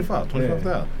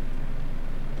 25,000.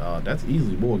 That's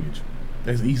easily mortgage.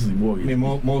 That's easily mortgage. I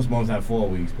mean, most months have 4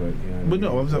 weeks, but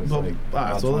no, I'm saying, all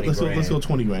right. So let's go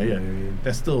 20 grand. Yeah,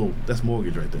 that's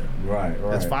mortgage right there. Right.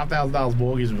 That's $5,000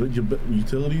 mortgage with your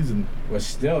utilities and. But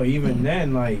still, even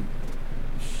then, like,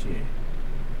 shit,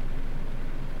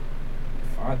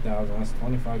 5,000. That's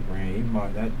 25 grand. Even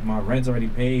my rent's already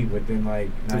paid within like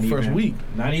the first week.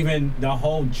 Not even the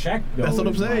whole check. Though, that's what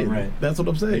I'm saying. That's what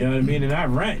I'm saying. You know what I mean? And I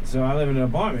rent, so I live in an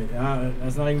apartment.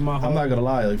 That's not even my home. I'm not gonna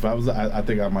lie. Like, if I was, I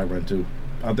think I might rent too.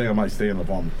 I think I might stay in an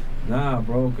apartment. Nah,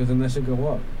 bro, because then that should go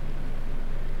up.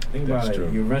 Think that's about true.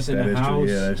 it. You're renting a house. True.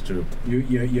 Yeah, that's true.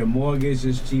 Your mortgage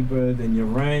is cheaper than your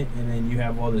rent, and then you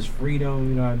have all this freedom.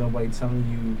 You know, nobody telling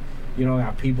you. You don't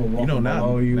got people walking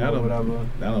below you or whatever.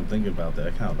 Now I'm thinking about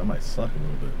that. That might suck a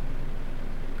little bit.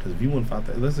 Because if you win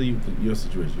 $5,000, let's say your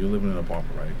situation, you're living in an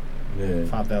apartment, right? Yeah.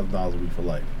 $5,000 a week for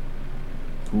life.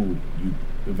 Cool. You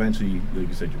eventually, like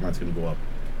you said, your rent's gonna go up.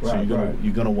 Right, so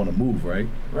you're gonna want to move, right?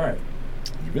 Right.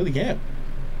 You really can't.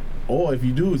 Or if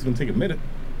you do, it's gonna take a minute.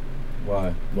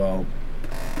 Why? Well,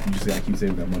 you just gotta keep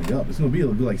saving that money up. It's gonna be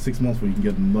like 6 months before you can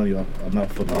get the money up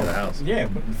enough for to get a house. Yeah,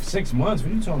 but 6 months.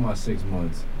 What are you talking about? 6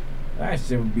 months? That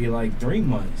shit would be like 3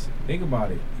 months. Think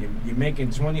about it. You're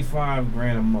making 25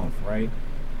 grand a month, right?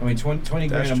 I mean 20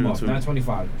 grand a month, not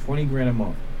 25. 20 grand a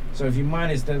month. So if you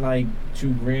minus that like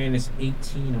 2 grand, it's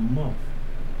 18 a month.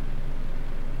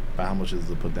 But how much is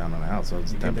it put down on the house? So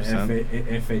it's 10%. The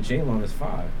FHA loan is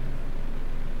 5.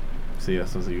 See,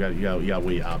 so you got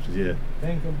weigh your options, yeah.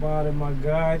 Think about it, my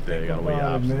guy. Think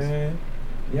about it, man.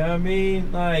 You know what I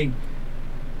mean? Like,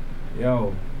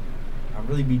 yo, I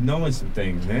really be knowing some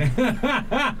things, man. You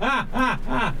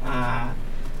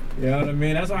know what I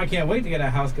mean? That's why I can't wait to get a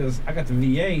house, because I got the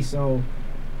VA, so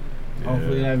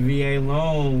hopefully that VA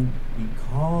loan be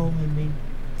calling me.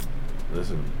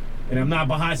 Listen. And I'm not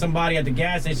behind somebody at the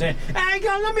gas station saying, hey,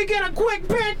 yo, let me get a quick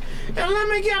pick, and let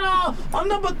me get a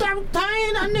number 13.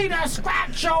 I need a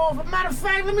scratch off. Matter of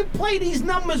fact, let me play these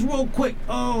numbers real quick.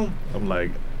 I'm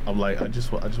like, I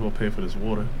just want to pay for this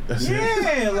water. That's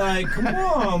it. Like, come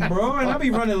on, bro. And I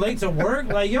be running late to work.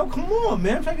 Like, yo, come on,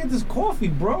 man. I'm trying to get this coffee,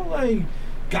 bro. Like,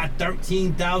 got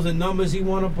 13,000 numbers he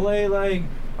want to play. Like,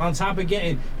 on top of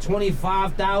getting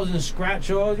 25,000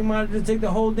 scratch offs, you might just take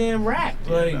the whole damn rack.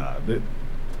 Like,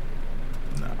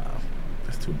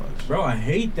 that's too much. Bro, I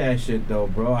hate that shit though,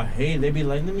 bro. I hate it. They be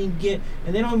like, let me get,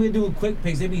 and they don't even do quick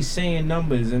picks. They be saying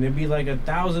numbers, and it be like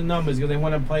 1,000 numbers because they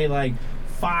want to play like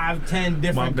 5, 10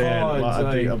 different cards. Well,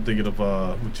 I'm thinking of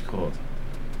what you call it?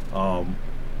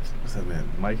 What's that man?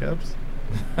 Mike Epps?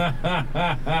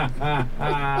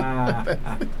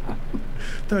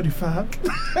 35.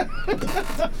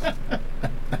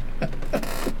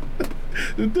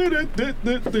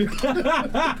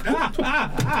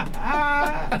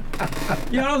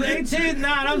 Yo, those 18s?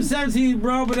 Nah, them 17s,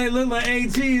 bro, but they look like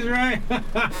 18s, right?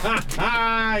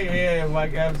 Yeah,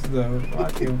 Mike Epps, though.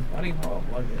 Fucking funny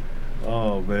motherfucker.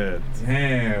 Oh, man.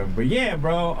 Damn. But yeah,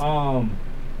 bro,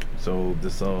 so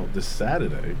this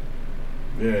Saturday.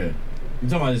 Yeah. You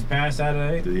talking about this past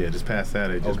Saturday? Yeah, just past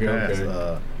Saturday. Just past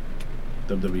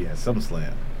WWE had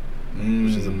SummerSlam.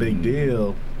 Which is a big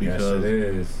deal because yes,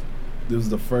 it is. This was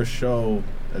the first show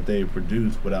that they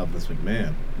produced without Vince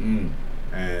McMahon.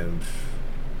 And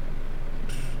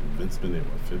Vince been there,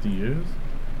 what, 50 years?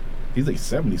 He's like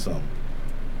 70-something.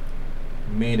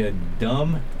 Made a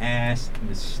dumb ass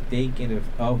mistake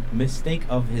mistake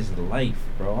of his life,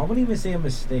 bro. I wouldn't even say a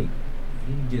mistake.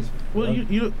 He just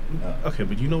okay,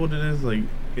 but you know what it is? Like,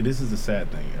 this is the sad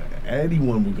thing.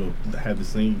 Anyone would go have the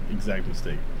same exact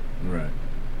mistake. Right.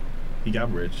 He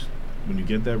got rich. When you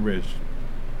get that rich,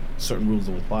 certain rules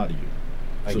don't apply to you.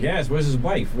 I guess. Where's his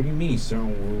wife? What do you mean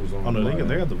certain rules don't apply? Oh, no,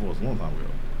 they got divorced a long time ago.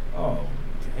 Oh,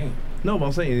 dang. No, but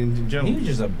I'm saying in general. He was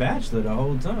just a bachelor the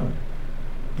whole time.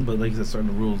 But like you said,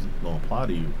 certain rules don't apply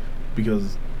to you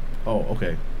because,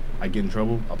 okay, I get in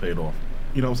trouble, I'll pay it off.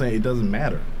 You know what I'm saying? It doesn't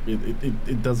matter.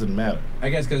 It doesn't matter. I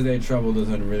guess because their trouble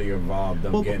doesn't really involve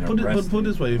them getting arrested. But put it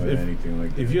this way,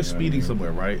 if you're speeding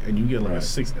somewhere, right, and you get like a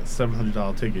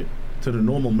 $600-700 ticket, to the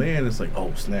normal man, it's like,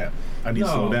 oh, snap, I need to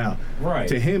slow down. Right.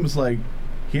 To him, it's like,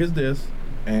 here's this,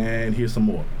 and here's some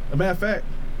more. As a matter of fact,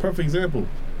 perfect example,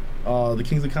 the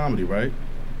Kings of Comedy, right?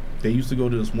 They used to go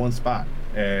to this one spot,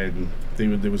 and they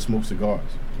would smoke cigars.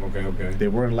 Okay. They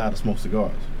weren't allowed to smoke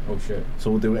cigars. Oh, shit.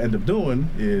 So what they would end up doing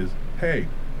is, hey,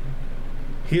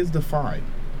 here's the fine.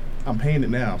 I'm paying it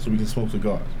now so we can smoke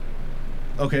cigars.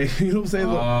 Okay, you know what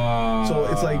I'm saying? So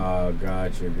it's like,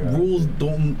 gotcha. rules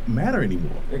don't matter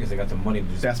anymore. Yeah, because they got the money to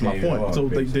just That's my point. Off, so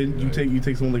then you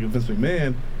take someone like a Vince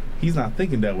McMahon, he's not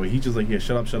thinking that way. He's just like, yeah,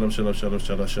 shut up.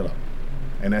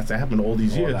 And that's happened all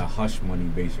these years. That hush money,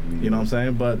 basically. You know what I'm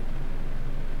saying? But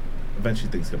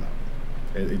eventually things come out.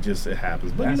 It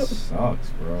happens. But that sucks,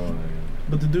 bro.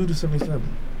 But the dude is 77.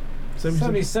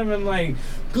 77, like,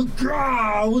 good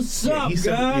God, what's up,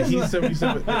 guys? He's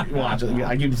 77. Watch,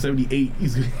 I give him 78.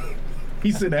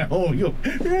 He's sitting at home. Yo,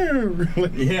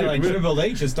 yeah, like Triple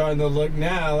H is starting to look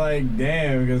now like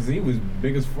damn because he was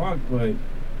big as fuck, but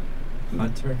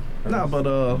Hunter. Nah, but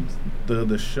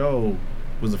the show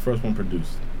was the first one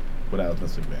produced without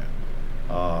Vince McMahon.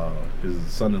 His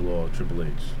son-in-law Triple H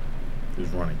is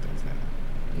running things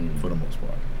now for the most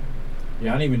part.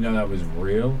 Yeah, I didn't even know that was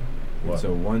real. What?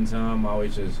 So one time I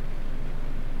was just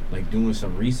like doing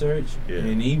some research,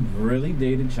 and he really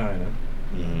dated China.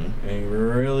 And he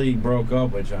really broke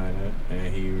up with China,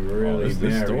 and he really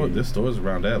married. This story's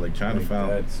around that. Like China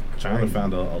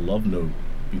found a love note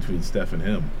between Steph and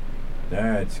him.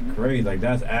 That's crazy. Like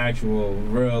that's actual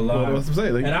real life. Well, that's what I'm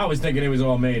saying. Like, and I was thinking it was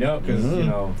all made up because you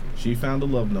know she found a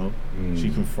love note. She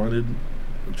confronted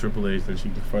Triple H, then she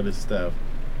confronted Steph,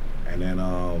 and then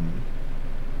a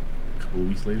couple of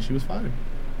weeks later she was fired.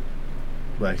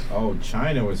 Like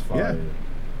China was fired.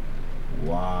 Yeah.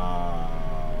 Wow.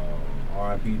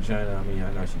 R.I.P. China. I mean,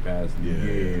 I know she passed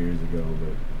years ago,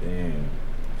 but damn.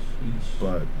 Sheesh.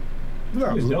 But no,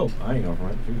 she was dope. I ain't gonna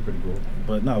front. She was pretty cool.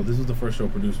 But no, this was the first show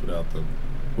produced without Vince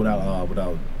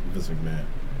McMahon,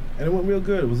 and it went real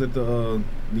good. It was at the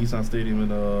Nissan Stadium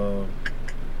in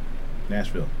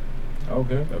Nashville.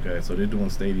 Okay, so they're doing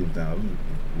stadiums now. It was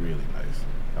really nice.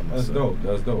 I must say.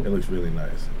 That's dope. It looks really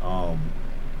nice.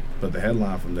 But the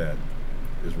headline from that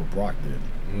is what Brock did.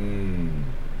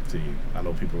 See, I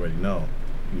know people already know.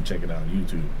 You can check it out on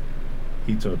YouTube.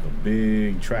 He took a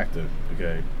big tractor,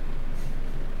 okay,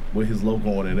 with his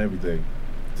logo on it and everything,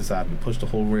 decided to push the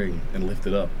whole ring and lift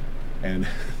it up. And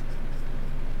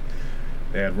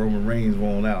they had Roman Reigns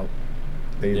rolling out.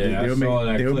 They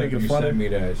were making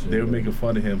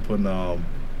fun of him putting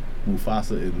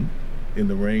Mufasa in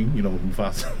the ring. You know,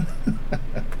 Mufasa.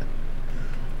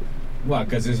 What?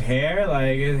 Because his hair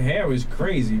was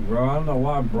crazy, bro. I don't know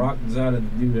why Brock decided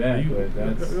to do that, but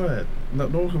that's... Go ahead. No,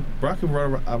 Brock can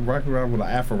run around with an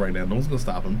afro right now. No one's gonna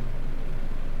stop him.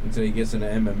 Until he gets into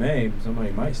MMA,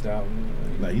 somebody might stop him.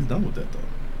 Nah, he's done with that though.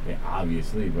 Yeah,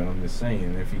 obviously, but I'm just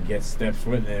saying, if he gets steps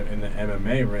foot in the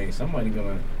MMA ring, somebody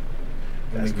gonna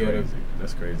That's get crazy.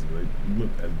 That's crazy. Like, you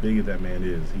look as big as that man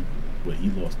is. He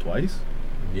lost twice.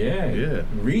 Yeah.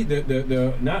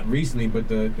 The not recently, but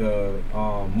the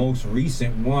most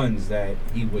recent ones that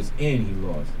he was in, he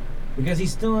lost because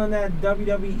he's still in that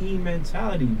WWE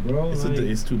mentality, bro.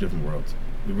 It's two different worlds.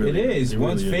 It is.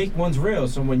 One's fake, one's real.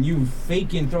 So when you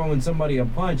faking throwing somebody a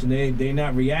punch and they're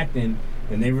not reacting,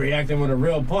 and they reacting with a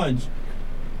real punch,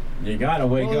 you gotta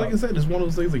wake up. Like I said, it's one of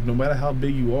those things. Like no matter how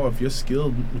big you are, if you're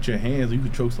skilled with your hands, you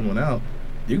can choke someone out.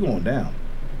 You're going down.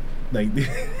 Like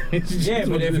yeah,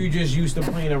 but if you're just used to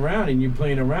playing around and you're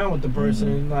playing around with the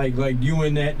person, like you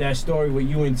in that story with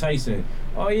you and Tyson.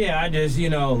 Oh yeah, I just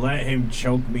let him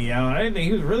choke me out. I didn't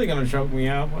think he was really gonna choke me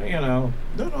out, but No,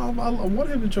 I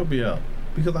wanted him to choke me out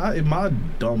because in my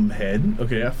dumb head,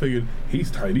 okay, I figured he's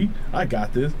tiny, I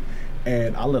got this,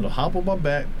 and I let him hop on my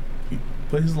back, he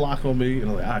put his lock on me, and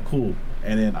I'm like, all right, cool.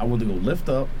 And then I went to go lift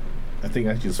up. I think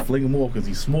I just fling him off because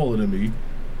he's smaller than me.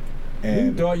 And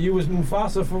you thought you was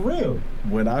Mufasa for real.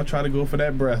 When I tried to go for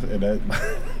that breath, and that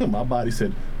my body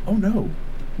said, "Oh no."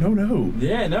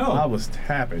 Yeah, no. I was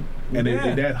tapping, and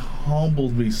that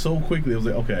humbled me so quickly. I was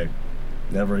like, "Okay,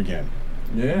 never again."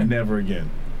 Yeah, never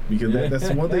again. Because that's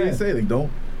one thing they say. Like,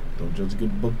 don't judge a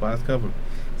good book by its cover.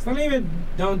 It's not even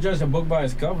don't judge a book by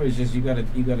its cover. It's just you gotta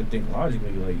think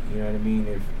logically. Like, you know what I mean?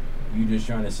 If you just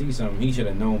trying to see something, he should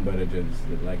have known better to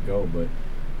let go. But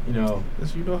you know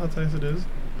how Tyson is.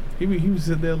 He was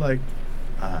sitting there like,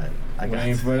 I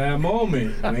waiting for that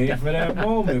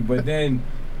moment. But then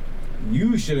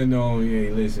you should have known,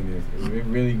 hey, listen, if it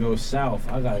really goes south,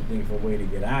 I got to think of a way to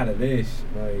get out of this.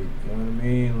 Like, you know what I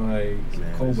mean? Like,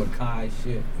 man, Cobra Kai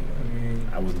shit. You know what I mean?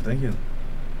 I wasn't thinking.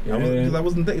 Yeah. I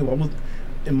wasn't thinking.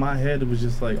 In my head, it was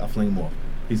just like, I fling him off.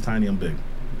 He's tiny, I'm big.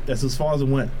 That's as far as it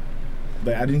went.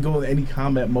 Like, I didn't go in any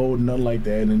combat mode, nothing like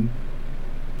that, and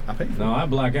I paid for it. No, I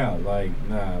black out. Like,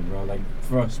 nah, bro. Like,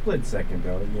 for a split second,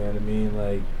 though. You know what I mean?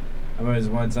 Like, I remember this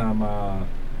one time,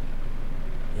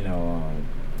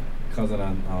 cousin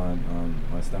on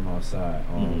my stepmom's side,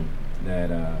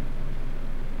 that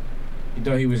he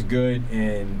thought he was good,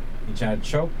 and he tried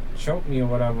to choke me or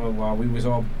whatever while we was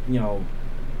all,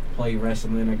 play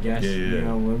wrestling, I guess.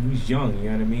 Yeah. When we was young, you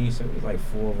know what I mean? So it was like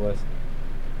 4 of us.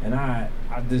 And I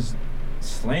just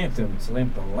slammed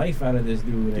the life out of this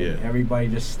dude, and everybody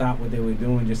just stopped what they were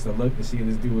doing just to look to see if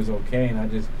this dude was okay. And I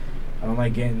don't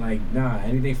like getting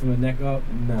anything from the neck up,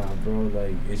 nah, bro.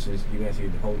 Like, it's just you guys see a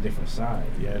whole different side.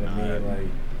 You know what I mean? Like,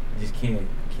 you just can't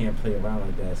play around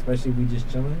like that. Especially we just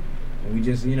chilling and we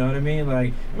just, you know what I mean?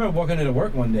 Like, I remember walking into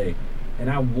work one day, and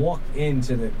I walked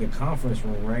into the conference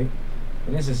room, right?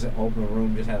 And this is an open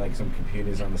room, just had like some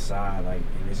computers on the side, like,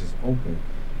 and this is open.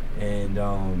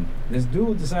 And this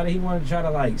dude decided he wanted to try to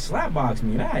like slap box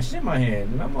me, and I had shit in my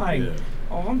hand, and I'm like,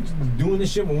 oh, I'm just doing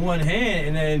this shit with one hand,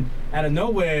 and then out of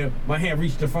nowhere, my hand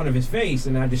reached the front of his face,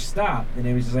 and I just stopped, and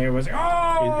it was just like everyone's like,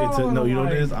 oh. It's no, you know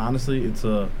what it is? Honestly, it's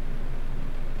an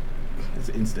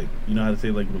instinct. You know how to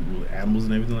say like with animals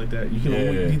and everything like that. You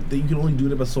can only do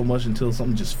that by so much until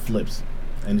something just flips.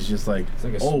 And it's just like, it's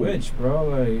like a switch, bro.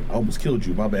 Like, I almost killed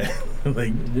you. My bad.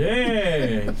 Like,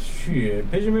 yeah,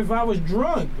 shit. Picture me if I was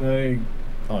drunk. Like,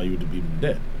 oh, you would have been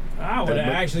dead. I would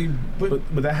have actually. But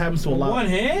that happens to a lot. One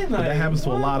hand. But that happens to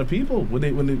a lot of people when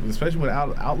they especially when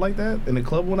out like that in the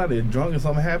club one night they're drunk and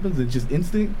something happens. It's just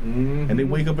instinct, and they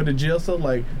wake up in the jail cell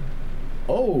like,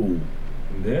 oh.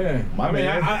 Yeah. I mean,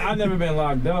 I've never been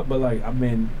locked up, but like I've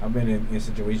been in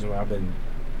situations where I've been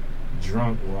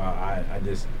drunk where I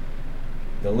just.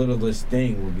 The littlest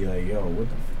thing would be like, yo, what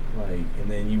the like, and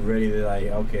then you ready to like,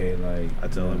 okay, like. I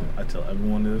tell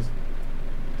everyone this.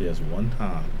 There's one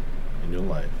time in your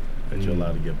life that you're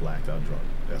allowed to get blacked out drunk.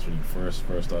 That's when you first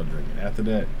start drinking. After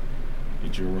that,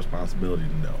 it's your responsibility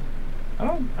to know. I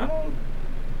don't.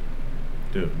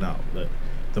 Dude, no.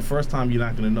 The first time you're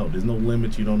not gonna know. There's no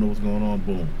limits. You don't know what's going on.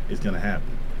 Boom, it's gonna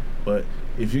happen. But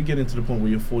if you get into the point where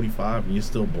you're 45 and you're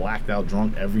still blacked out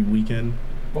drunk every weekend.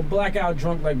 But blackout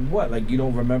drunk, like what? Like you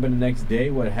don't remember the next day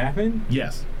what happened?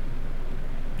 Yes,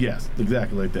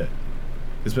 exactly like that.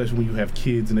 Especially when you have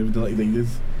kids and everything like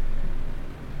this.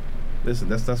 Listen,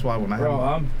 that's why when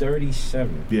I'm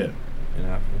 37. Yeah. And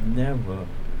I've never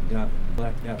got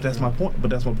blacked out. That's my point.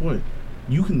 But that's my point.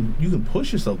 You can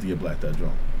push yourself to get blacked out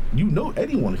drunk. You know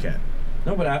anyone can.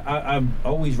 No, but I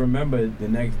always remember the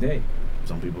next day.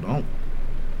 Some people don't.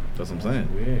 That's what I'm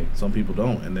saying. Weird. Some people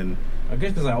don't, and then I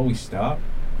guess because I always stop.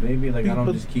 Maybe like I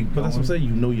don't just keep going. But that's what I'm saying. You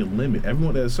know your limit.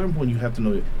 Everyone at a certain point, you have to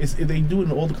know it. They do it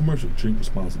in all the commercials. Drink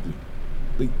responsibly.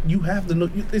 Like you have to know.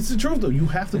 It's the truth though. You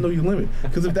have to know your limit.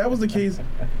 Because if that was the case,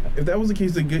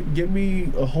 to get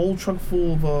me a whole truck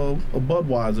full of a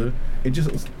Budweiser and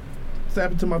just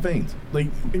stab it to my veins. Like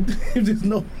there's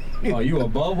no. Oh, you a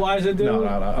Budweiser dude? No.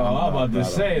 I'm about to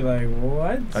say like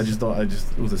what? I just thought it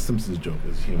was a Simpsons joke.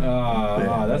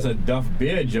 That's a Duff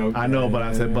beer joke. I know, but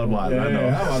I said Budweiser. Yeah, I know.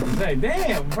 I'm about to say,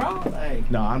 damn, bro.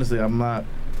 Like. No, honestly, I'm not.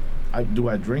 Do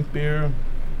I drink beer?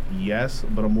 Yes,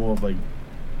 but I'm more of like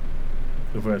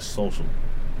if we're social.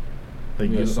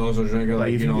 Like, you're a social drinker.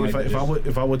 Like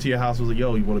if I went to your house and was like,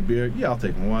 yo, you want a beer? Yeah, I'll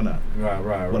take one. Why not?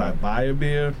 Right. Would I buy a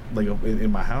beer like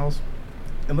in my house?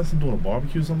 Unless I'm doing a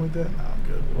barbecue or something like that, nah, I'm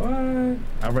good.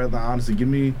 What? I'd rather honestly give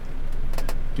me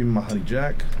my honey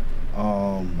jack.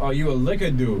 Oh, you a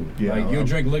liquor dude? Yeah, like you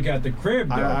drink liquor at the crib?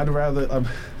 Though. I'd rather.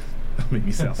 Make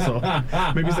me sound so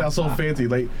fancy.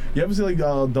 Like you ever see like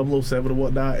 007 or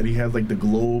whatnot, and he has like the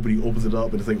globe and he opens it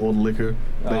up and it's like all the liquor.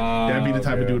 Like that'd be the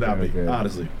type of dude I'd be.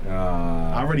 Honestly,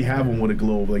 I already have one with a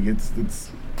globe. Like it's.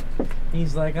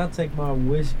 He's like, I'll take my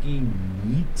whiskey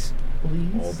neat,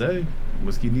 please. All day.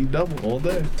 Whiskey neat double all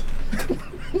day.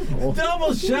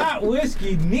 Double shot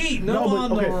whiskey neat. No,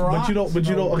 on the rocks. But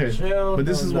you know. Okay. Chill, but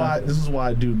this is why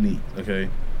I do neat. Okay.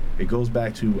 It goes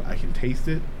back to I can taste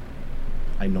it.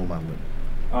 I know my limit.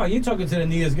 Oh, you're talking to the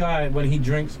neatest guy when he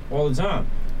drinks all the time.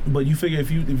 But you figure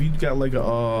if you got like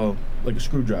a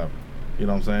screwdriver, you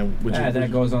know what I'm saying?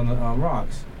 That goes on the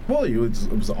rocks. Well, it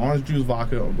was orange juice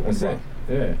vodka on the rock.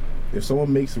 Yeah. If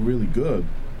someone makes it really good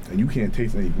and you can't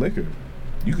taste any liquor,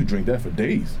 you could drink that for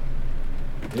days.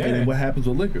 Yeah. And then what happens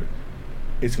with liquor?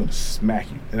 It's gonna smack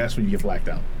you, and that's when you get blacked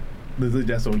out.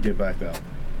 That's when we get blacked out.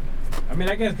 I mean,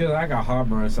 I guess because I got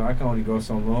heartburn, so I can only go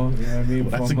so long. You know what I mean?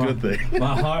 Well, that's a good thing.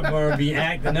 My heartburn be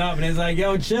acting up, and it's like,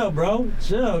 yo, chill, bro.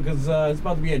 Chill, because it's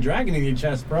about to be a dragon in your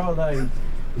chest, bro. Like,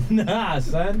 nah,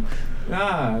 son.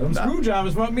 Nah, them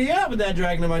screwdrivers fucked me up with that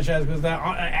dragon in my chest because that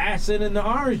acid in the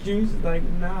orange juice. Like,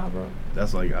 nah, bro.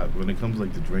 That's like, when it comes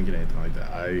like to drinking and anything like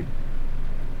that,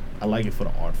 I like it for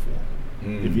the art form.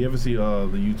 If you ever see the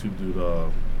YouTube dude,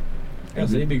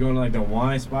 so he be going to like the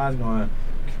wine spots going.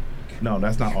 No,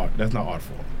 that's not art. That's not art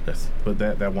form. But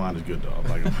that wine is good though. I'm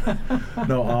like,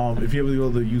 no. If you ever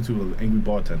go to the YouTube, Angry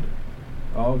Bartender.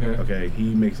 Oh, okay. Okay,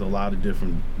 he makes a lot of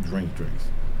different drinks,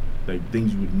 like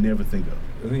things you would never think of.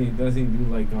 Does he do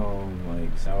like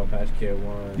Sour Patch Kid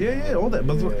ones? Yeah, all that.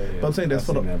 But I'm saying that's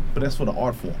for the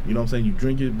art form. You know what I'm saying? You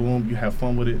drink it, boom, you have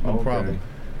fun with it, no problem.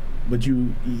 But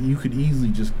you could easily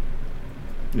just,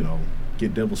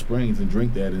 get Devil Springs and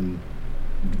drink that and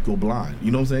go blind. You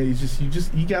know what I'm saying? It's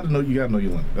just you gotta know your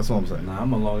limit. That's all I'm saying. Nah,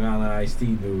 I'm a Long Island iced tea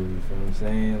dude. You feel what I'm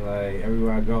saying? Like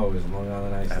everywhere I go is Long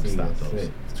Island iced tea. I have to stop those.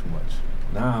 It's too much.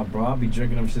 Nah, bro, I'll be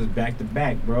drinking them shits back to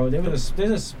back, bro. There's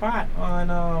a spot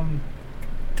on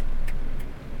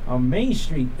On Main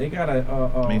Street, they got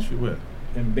a Main Street where?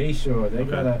 In Bayshore,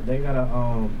 they got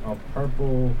a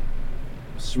purple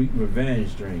sweet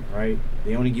revenge drink, right?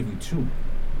 They only give you 2.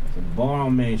 It's a bar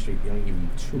on Main Street. They only give you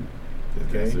 2.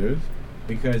 Okay. Is that serious?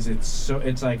 Because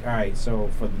it's like, all right. So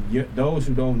for those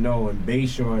who don't know, in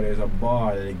Bayshore, there's a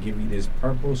bar that they give you this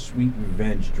purple sweet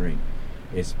revenge drink.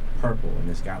 It's purple and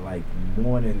it's got like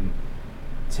more than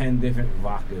 10 different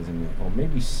vodkas in it, or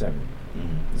maybe 7.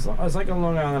 Mm-hmm. It's like a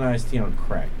Long Island iced tea on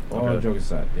crack. All jokes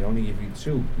aside, they only give you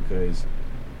 2 because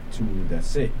 2.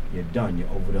 That's it. You're done. You're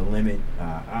over the limit.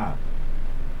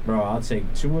 Bro, I'll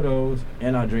take 2 of those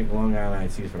and I'll drink Long Island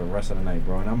iced teas for the rest of the night,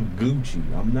 bro. And I'm Gucci.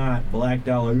 I'm not blacked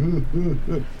out like.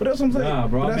 But that's what I'm saying. Nah,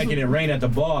 bro. I'm making it rain at the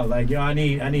bar. Like, yo, I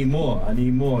need more. I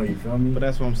need more. You feel me? But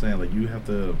that's what I'm saying. Like, you have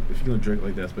to, if you're gonna drink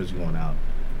like that, especially going out,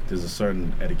 there's a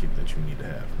certain etiquette that you need to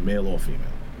have, male or female.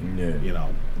 Yeah. You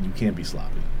know, you can't be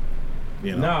sloppy.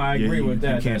 You know? No, I agree with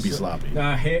that. You can't be sloppy.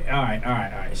 Nah, all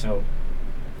right. So,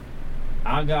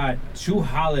 I got 2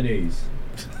 holidays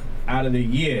out of the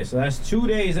year. So that's 2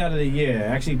 days out of the year.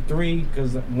 Actually 3,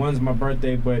 because one's my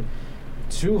birthday, but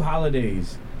 2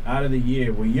 holidays out of the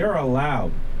year where you're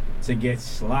allowed to get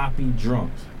sloppy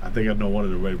drunk. I think I know one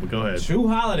of them already, but go ahead. 2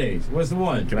 holidays. What's the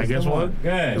one? Can I guess one? Go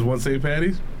ahead. Is one St.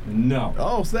 Patty's? No.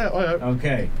 Oh, snap.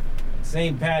 Okay.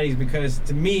 St. Patty's, because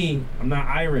to me, I'm not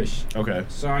Irish. Okay.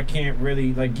 So I can't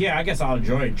really, like, yeah, I guess I'll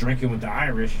enjoy drinking with the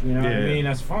Irish. You know what I mean?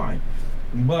 That's fine.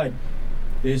 But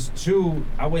there's 2,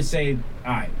 I would say,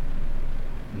 all right,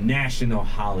 national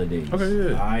holidays.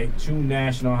 Okay, yeah. All right, 2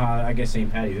 national holidays. I guess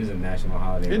St. Patty's is a national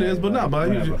holiday. It is, but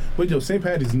but St.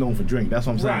 Patty's is known for drink. That's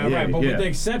what I'm saying. Right. But with the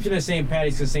exception of St.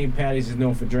 Patty's, because St. Patty's is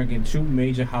known for drinking, 2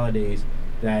 major holidays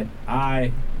that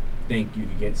I think you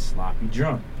could get sloppy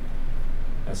drunk.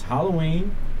 That's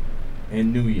Halloween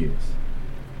and New Year's.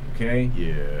 Okay?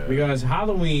 Yeah. Because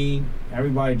Halloween,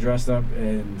 everybody dressed up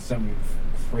in something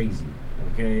crazy.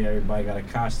 Okay, everybody got a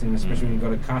costume, especially when you go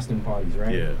to costume parties,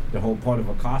 right? Yeah. The whole part of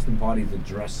a costume party is to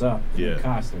dress up in a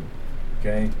costume.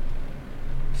 Okay?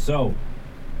 So,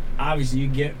 obviously, you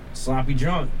get sloppy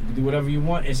drunk. You can do whatever you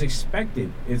want. It's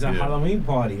expected. It's a Halloween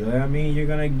party. I mean, you're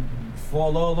going to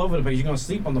fall all over the place. You're going to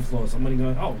sleep on the floor. Somebody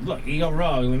going, oh, look, he got a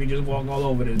rug. Let me just walk all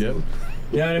over this. Yep.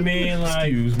 You know what I mean?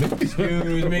 Like,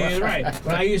 excuse me. Right.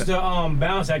 When I used to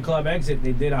bounce at Club Exit,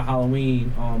 they did a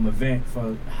Halloween event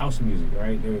for house music,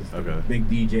 right? There was a big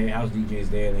house DJs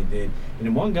there, and they did. And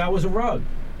then one guy was a rug.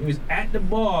 He was at the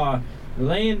bar,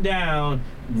 laying down,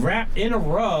 wrapped in a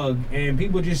rug, and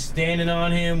people just standing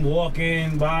on him,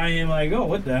 walking by him, like, oh,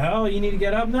 what the hell? You need to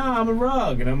get up? No, I'm a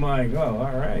rug. And I'm like, oh,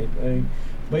 all right. Like,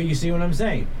 but you see what I'm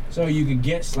saying? So you could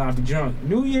get sloppy drunk.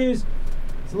 New Year's,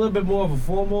 it's a little bit more of a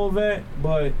formal event,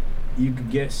 but you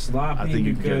could get sloppy. I think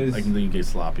you get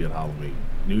sloppy at Halloween.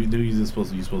 New Year's is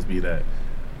supposed to be that.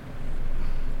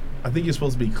 I think you're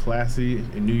supposed to be classy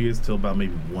in New Year's till about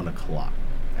maybe 1 o'clock.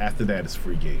 After that, it's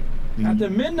free game. After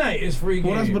midnight, it's free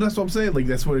game. Well, that's what I'm saying. Like,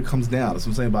 that's where it comes down. That's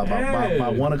what I'm saying. By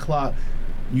 1 o'clock,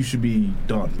 you should be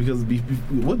done. Because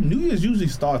what New Year's usually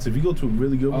starts, if you go to a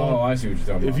really good one. Oh, I see what you're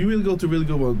talking about. If you really go to a really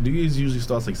good one, New Year's usually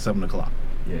starts like 7 o'clock.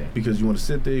 Yeah. Because you want to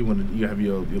sit there, you have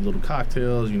your little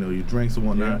cocktails, your drinks and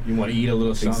whatnot. Yeah. You want to eat a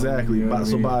little something. Exactly. You know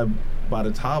so by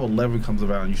the time 11 comes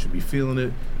around, you should be feeling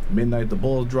it. Midnight, the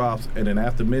ball drops, and then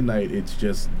after midnight, it's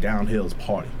just downhill, it's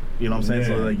party. You know what I'm saying? Yeah.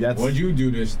 So like that's. What'd you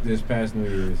do this past New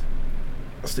Year's?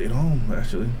 I stayed home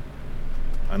actually.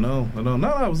 I know. No,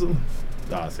 I was.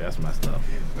 See, that's my stuff.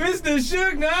 Mr.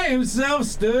 Suge Knight himself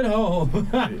stood home.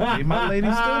 Hey, my lady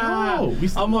stood home.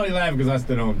 I'm only laughing because I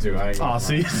stood home too.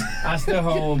 See? I stood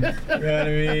home. You know what I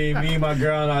mean? Me, my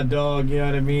girl, and our dog. You know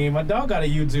what I mean? My dog got a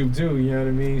YouTube too. You know what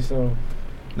I mean? So.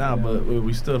 But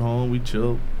we stood home. We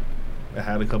chilled. I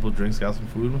had a couple of drinks, got some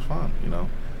food. It was fun.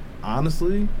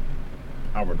 Honestly,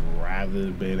 I would rather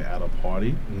have been at a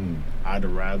party. I'd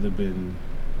have rather been,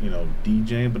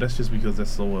 DJing. But that's just because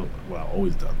that's what I've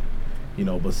always done.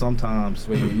 But sometimes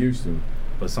what you're used to.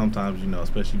 But sometimes,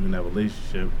 especially in that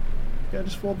relationship, you gotta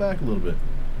just fall back a little bit.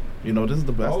 This is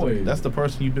the best. That's the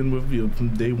person you've been with from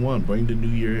day one. Bring the new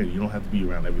year in. You don't have to be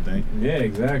around everything. Yeah,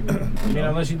 exactly.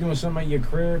 Unless you're doing something at your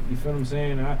crib, you feel what I'm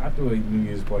saying? I threw a New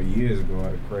Year's party years ago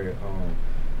at a crib.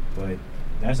 But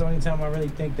that's the only time I really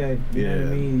think that, you know what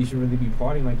I mean, you should really be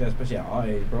partying like that, especially at our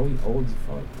age, bro. We old as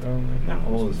fuck, bro. Like, not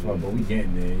old as fuck, but we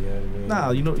getting there, you know what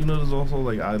I mean? Nah, there's also,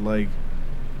 I like,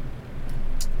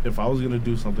 if I was going to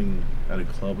do something at a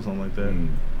club or something like that,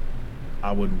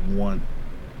 I would want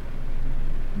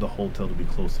the hotel to be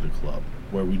close to the club,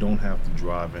 where we don't have to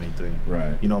drive anything.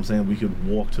 Right. You know what I'm saying? We could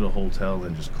walk to the hotel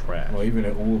and just crash. Or even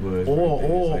an Uber.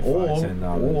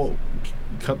 Or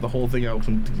cut the whole thing out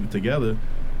together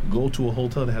go to a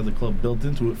hotel that has a club built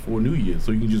into it for New Year's,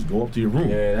 so you can just go up to your room.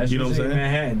 Yeah, that's you know what I'm saying.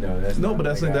 Manhattan though. That's no, but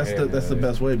that's the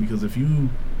best way, because if you.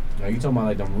 Like, you talking about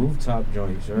like them rooftop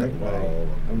joints, right? Well,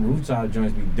 like, them rooftop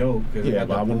joints be dope. Yeah,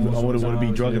 but I wouldn't want to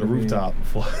be drunk at a rooftop.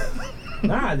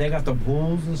 Nah, they got the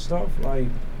pools and stuff. Like,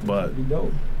 but be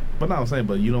dope. But no, I'm saying,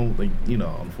 but you don't, like, you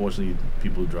know, unfortunately,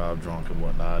 people drive drunk and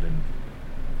whatnot, and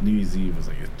New Year's Eve is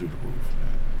like it's through the roof,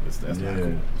 man. That's not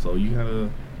cool. So you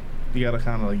gotta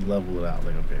kind of like level it out,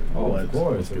 like, okay. Of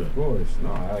course.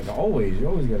 No, like you always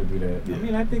gotta do that. Yeah. I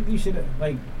mean, I think you should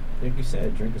like you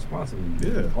said, drink responsibly.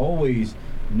 Yeah. Always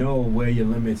know where your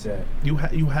limits at. You have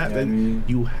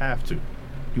to,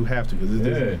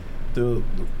 because the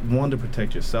one to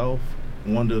protect yourself,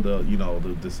 one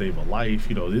to save a life.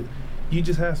 You know, you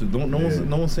just have to.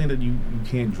 No one's saying that you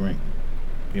can't drink.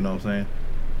 You know what I'm saying?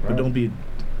 Right. But don't be.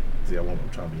 See, I'm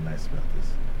trying to be nice about this.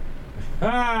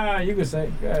 You can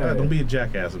say. Don't be a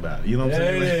jackass about it. You know what I'm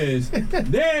saying? There it is.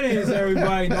 There it is,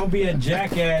 everybody. Don't be a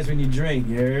jackass when you drink.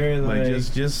 You're like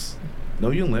just know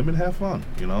your limit. Have fun.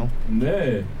 You know.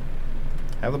 Yeah.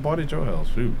 Have the party at your house.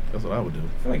 Shoot, that's what I would do.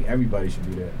 I feel like everybody should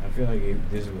do that. I feel like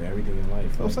this is with everything in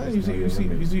life. I'm saying,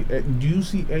 do you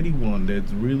see anyone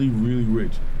that's really, really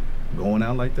rich going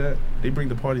out like that? They bring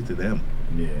the party to them.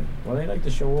 Yeah. Well, they like to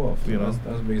show off. So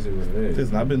that's basically what it is.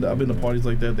 Listen, I've been to parties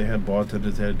like that. They had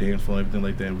bartenders, had a dance floor, everything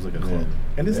like that. It was like a club,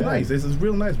 and it's nice. It's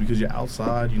real nice because you're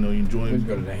outside. You know, you're enjoying. You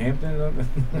go to the Hamptons.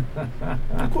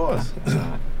 Of course.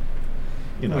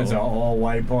 You know, it's an all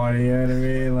white party. You know what I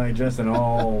mean? Like just an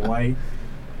all white.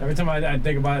 Every time I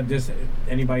think about it, just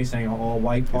anybody saying an all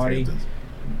white party.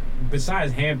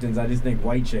 Besides Hamptons, I just think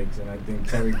white chicks, and I think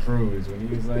Terry Crews when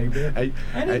he was like,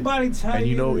 anybody tell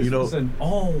you this was an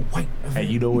all white event. And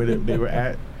you know where they were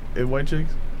at in White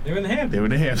Chicks? They were in the Hamptons. They were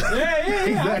in the Hamptons. Yeah.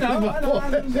 Exactly. I know what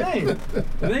I'm saying.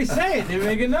 When they say it, they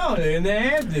make it known. They're in the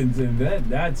Hamptons, and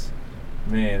that's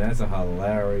a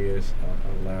hilarious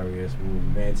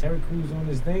move, man. Terry Crews on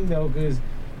this thing though, because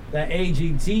that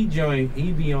AGT joint,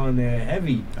 he be on there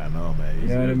heavy. I know, man. You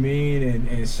know what I mean?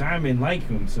 And Simon like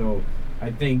him, so I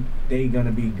think they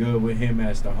gonna be good with him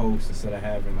as the host instead of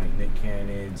having like Nick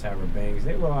Cannon, Tyra Banks.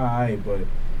 They were alright, but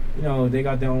you know they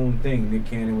got their own thing. Nick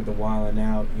Cannon with the Wildin'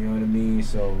 Out, you know what I mean?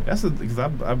 So that's because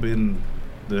I've been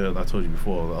I told you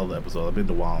before the other episode. I've been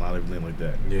to Wildin' Out, everything like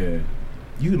that. Yeah.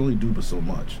 You can only do but so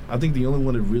much. I think the only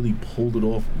one that really pulled it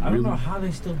off. I don't know how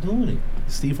they still doing it.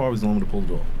 Steve Harvey's the only one that pulled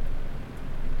it off.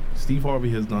 Steve Harvey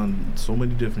has done so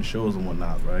many different shows and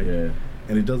whatnot, right? Yeah.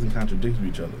 And it doesn't contradict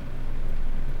each other.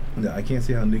 I can't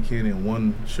see how Nick Cannon in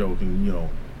one show can, you know,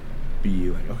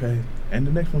 be like, okay, and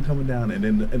the next one coming down, and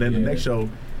then the next show,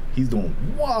 he's doing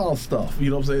wild stuff.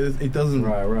 You know what I'm saying? It doesn't.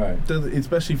 Right. Doesn't,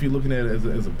 especially if you're looking at it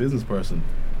as a business person,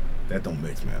 that don't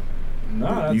mix, man.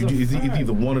 No, it's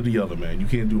either one or the other, man. You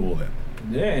can't do all that.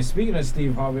 Yeah, and speaking of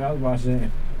Steve Harvey, I was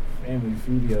watching Family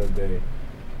Feud the other day.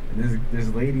 And this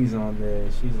lady's on there,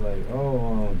 and she's like,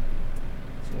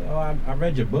 I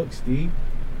read your book, Steve.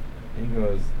 And he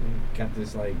got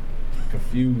this like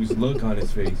confused look on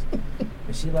his face.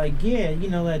 And she like, yeah, you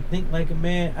know, that Think Like a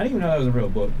Man. I didn't even know that was a real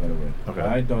book, by the way. Okay.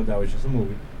 I thought that was just a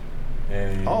movie.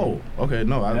 And okay,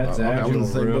 no, I was in the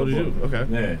same boat as you. Okay.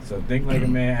 Yeah, so Think Like a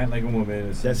Man, Act Like a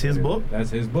Woman. That's his book? That's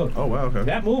his book. Oh, wow, okay.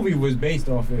 That movie was based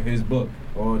off of his book.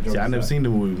 See, I never seen the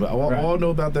movie, but all I know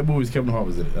about that movie is Kevin Hart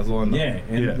was in it. That's all I know. Yeah,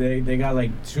 and they got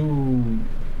like two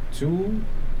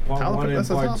part Tyler 1 and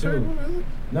part 2.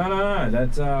 No,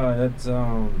 that's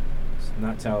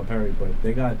not Tyler Perry, but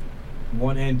they got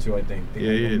 1 and 2, I think. Think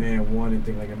Like a Man 1 and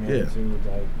Think Like a Man 2,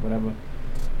 like whatever.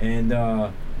 And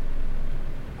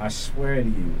I swear to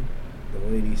you, the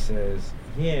lady says,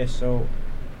 yeah, so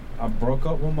I broke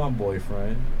up with my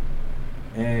boyfriend,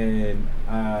 and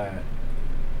I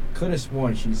could have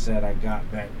sworn she said I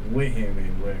got back with him,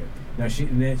 and she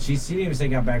didn't even say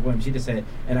got back with him. She just said,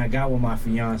 and I got with my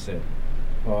fiance,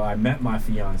 or I met my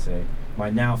fiance,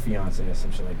 my now fiance, or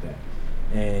some shit like that.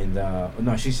 And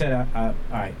no, she said all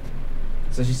right.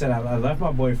 So she said I left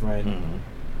my boyfriend. Mm-hmm.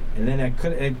 And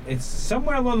then it's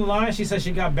somewhere along the line. She said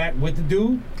she got back with the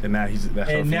dude, and now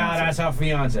that's her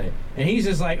fiance. And he's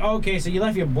just like, okay, so you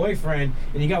left your boyfriend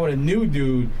and you got with a new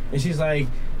dude. And she's like,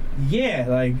 yeah,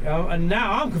 like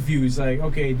now I'm confused. Like,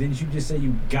 okay, didn't you just say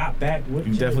you got back with?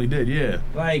 You definitely did, yeah.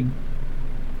 Like,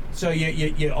 so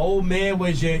your old man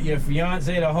was your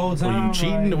fiance the whole time? Were you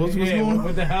cheating? Like, what's going on?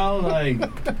 What the hell? Like,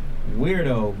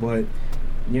 weirdo. But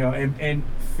you know, and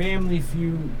Family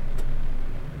Feud.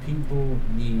 People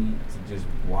need to just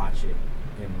watch it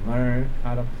and learn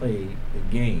how to play the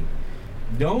game.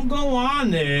 Don't go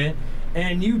on there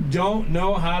and you don't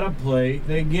know how to play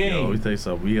the game. Yo, let me tell you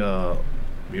something. Me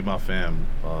and my fam,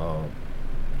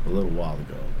 a little while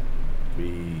ago.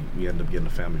 We ended up getting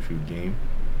a Family Feud game.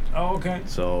 Oh, okay.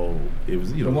 So it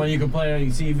was, the one you can play on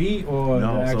your TV or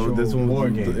no, the actual so this one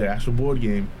board was game? The actual board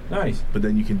game. Nice. But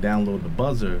then you can download the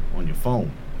buzzer on your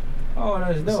phone. Oh,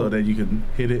 that's dope. So that you can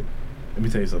hit it. Let me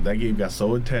tell you something. That game got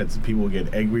so intense, people would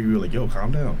get angry. We were like, "Yo,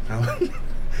 calm down."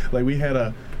 Like we had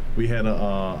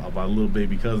my little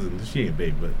baby cousin. She ain't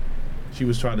big, but she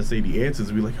was trying to say the answers.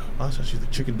 And we like, "Oh, she's the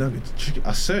chicken nuggets."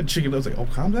 I said chicken nuggets. Like, "Oh,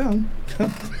 calm down."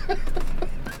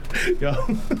 Yo.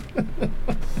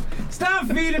 Stop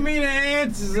feeding me the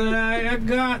answers. I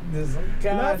got this.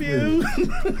 Love you.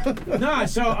 Nah,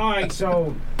 so all right,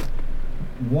 so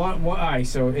all right,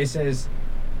 so it says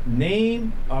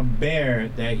name a bear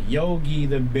that Yogi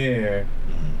the Bear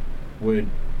would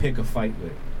pick a fight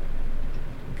with.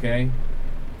 Okay?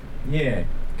 Yeah.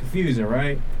 Confusing,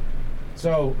 right?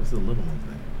 So what's the little one's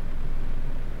name?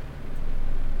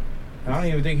 I don't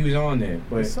even think he was on there,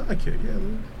 but sidekick, yeah,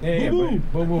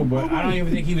 but I don't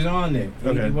even think he was on there.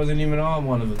 Okay. He wasn't even on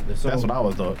one of the. So that's what I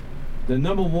was thought. the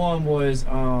number one was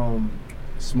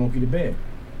Smokey the Bear,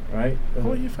 right?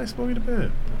 Why you fight Smokey the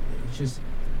Bear? It's just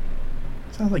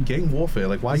sounds like gang warfare.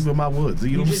 Like, why you in my woods?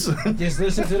 You know what I'm saying? Just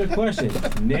listen to the question.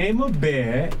 Name a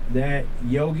bear that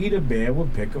Yogi the Bear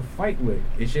would pick a fight with.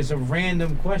 It's just a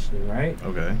random question, right?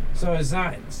 Okay. So it's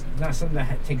not something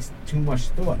that takes too much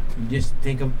thought. You just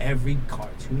think of every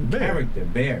cartoon character,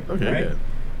 bear, okay, right? Yeah.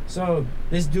 So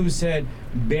this dude said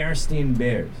Bearstein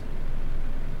Bears.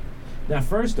 Now,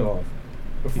 first off,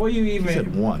 before you even He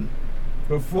said one.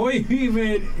 Before you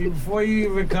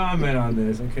even comment on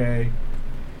this, okay?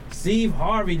 Steve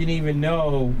Harvey didn't even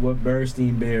know what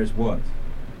Bearstein Bears was.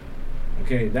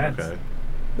 Okay,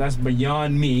 that's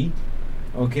beyond me.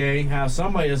 Okay, how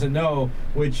somebody doesn't know,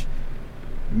 which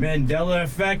Mandela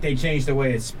effect, they changed the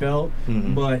way it's spelled,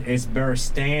 but it's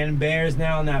Bearstein Bears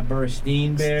now, not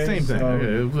Bearstein Bears. Same thing.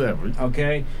 So, whatever.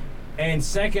 Okay, and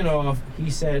second off, he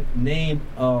said name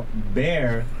a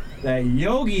bear that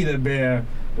Yogi the Bear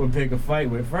would pick a fight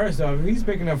with. First off, if he's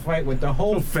picking a fight with the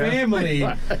whole family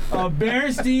of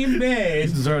Bearstein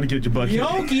Bears, You deserve to get your bucket.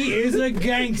 Yogi is a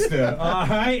gangster, all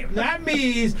right? That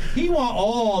means he want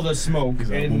all the smoke. He's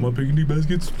like, I want my picnic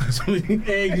baskets.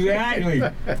 Exactly.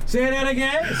 Say that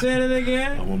again. Say that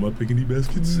again. I want my picnic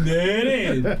baskets. There it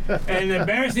is. And the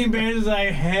Bearstein Bears is like,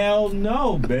 hell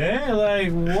no, bear.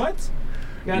 Like, what?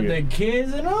 Got the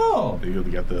kids and all. They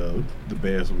got the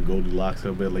bears from Goldilocks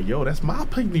up there. Like, yo, that's my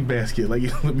picnic basket. Like,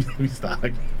 let me stop.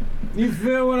 You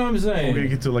feel what I'm saying? We're gonna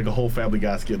get to like a whole Family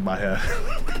Guy skit in my head.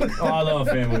 Oh, I love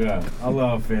Family Guy. I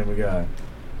love Family Guy.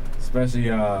 Especially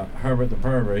Herbert the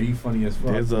Pervert. He funny as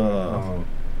fuck. There's oh,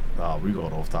 we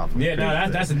going off topic. Yeah, no,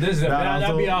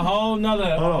 that'd be a whole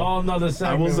nother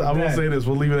segment. I will say this.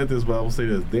 We'll leave it at this, but I will say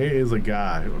this. There is a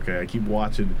guy. Okay, I keep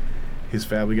watching his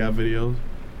Family Guy videos.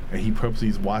 And he purposely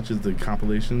watches the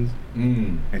compilations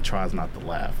and tries not to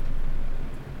laugh.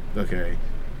 Okay,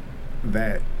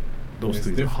 those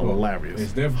things are hilarious.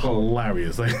 It's difficult.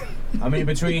 Hilarious. Like, I mean,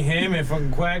 between him and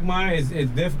fucking Quagmire, it's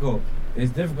difficult.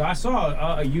 It's difficult. I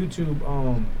saw a YouTube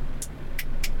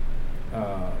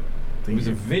it was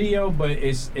a video, but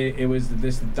it was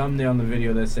this thumbnail on the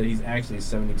video that said he's actually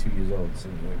 72 years old,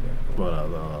 something like that. But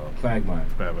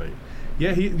Quagmire.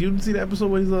 Yeah, you didn't see the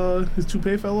episode where his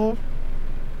toupee fell off?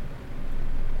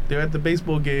 They're at the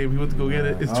baseball game. He went to go get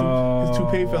it. His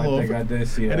toupee fell off. I think I did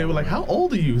see that. And they were like, "How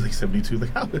old are you?" Like 72. Like,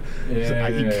 how? Yeah,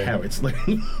 I eat carrots. Like,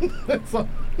 that's all.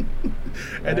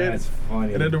 That's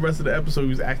funny. And then the rest of the episode, he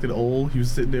was acting old. He was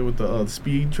sitting there with the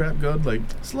speed trap gun. Like,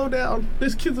 slow down.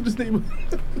 There's kids in this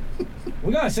neighborhood.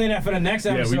 We gotta say that for the next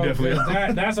episode. Yeah, we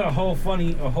definitely. That's a whole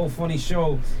funny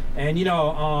show.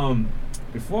 And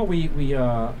before we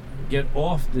get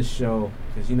off this show,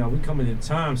 because we coming to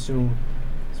time soon.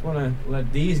 Want to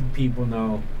let these people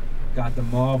know, got the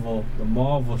Marvel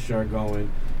shirt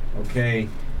going. Okay,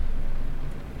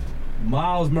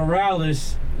 Miles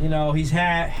Morales, he's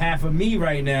half of me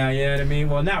right now. You know what I mean?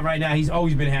 Well, not right now. He's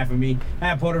always been half of me.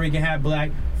 Half Puerto Rican, half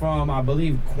black. From I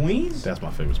believe Queens. That's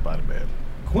my favorite Spider-Man.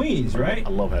 Queens, right?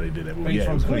 I love how they did that movie. He's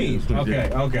from Queens.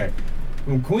 Okay.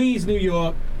 From Queens, New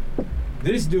York.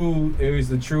 This dude, it was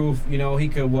the truth. He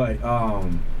could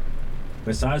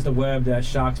besides the web that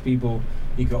shocks people.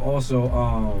 He could also,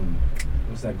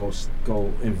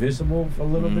 go invisible for a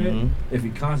little bit. If he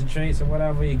concentrates or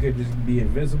whatever, he could just be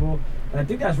invisible. And I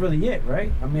think that's really it, right?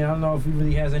 I mean, I don't know if he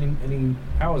really has any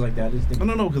powers like that. I just think. I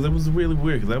don't know, because it was really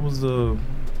weird. Because that was the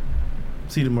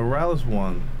Morales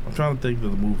one. I'm trying to think of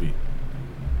the movie.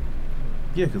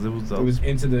 Yeah, because it was. It was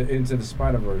into the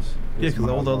Spider-Verse. Yeah, because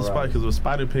all the other because the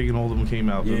Spider Pig and all of them came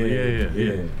out.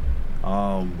 Yeah.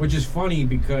 Which is funny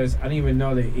because I didn't even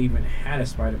know they even had a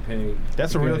Spider-Pig.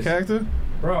 That's a real character?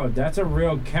 Bro, that's a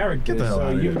real character. Get the hell so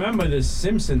out of you here. remember the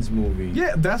Simpsons movie?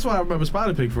 Yeah, that's why I remember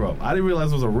Spider-Pig from. I didn't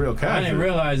realize it was a real character. I didn't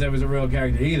realize that was a real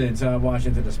character either until I watched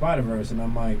Into the Spider-Verse, and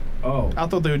I'm like, oh. I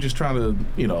thought they were just trying to,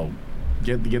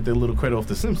 get their little credit off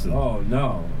the Simpsons. Oh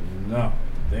no,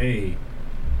 they.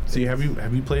 See, have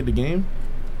you played the game?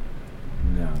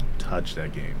 No. Touch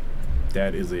that game.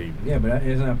 That is a. Yeah, but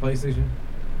isn't that PlayStation?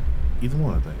 Either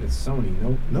one, I think. It's Sony.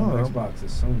 Nope. No, Xbox.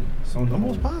 It's Sony. Sony.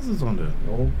 Almost positives on there.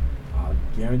 Nope. I'll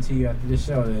guarantee you after this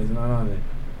show that it's not on there.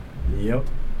 Yep.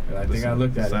 But I think I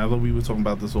looked at it. I know we were talking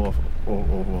about this off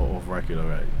record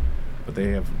already. But they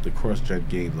have the cross-gen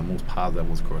games. The most positive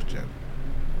was cross-gen.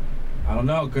 I don't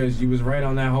know, because you was right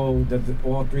on that whole,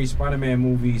 all 3 Spider-Man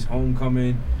movies,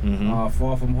 Homecoming,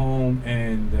 Far From Home,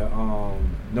 and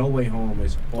No Way Home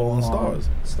is all on Stars.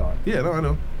 Yeah, no, I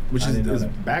know. Which is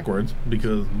backwards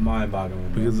because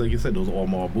mind-boggling. Because like you said, those are all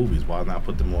Marvel movies. Why not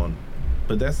put them on?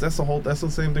 But that's the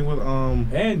same thing with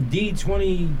And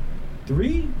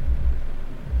D23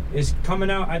 is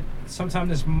coming out sometime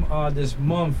this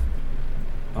month.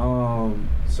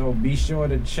 So be sure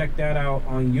to check that out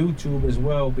on YouTube as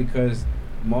well, because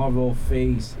Marvel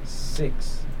Phase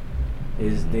 6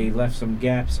 is they left some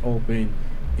gaps open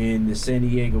in the San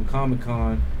Diego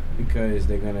Comic-Con because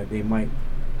they might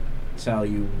tell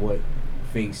you what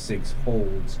Phase 6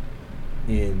 holds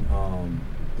in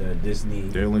the Disney.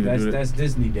 That's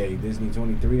Disney Day, Disney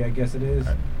 23, I guess it is.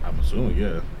 I'm assuming,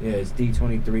 yeah. Yeah, it's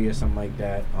D23 or something like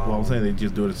that. Well, I'm saying they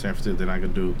just do it in San Francisco. They're not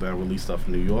gonna release stuff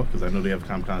in New York, because I know they have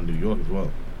Comic-Con in New York as well.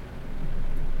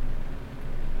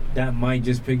 That might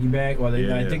just piggyback, or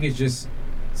I think it's just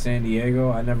San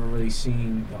Diego. I never really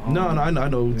seen the. No, I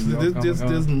know.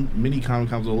 There's many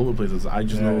Comic-Cons all over places. I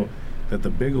just know that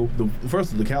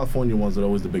the California ones are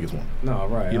always the biggest one. No,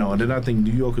 right. And then I think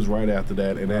New York is right after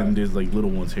that, and then there's like little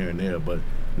ones here and there, but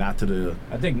not to the.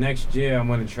 I think next year I'm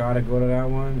gonna try to go to that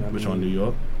one. Which one, New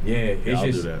York? Yeah,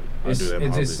 I'll do that.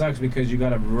 It just sucks because you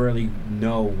gotta really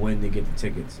know when to get the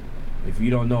tickets. If you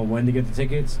don't know when to get the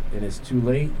tickets and it's too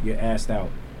late, you're asked out.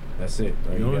 That's it.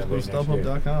 Right? You always go to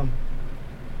StubHub.com.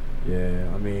 Yeah,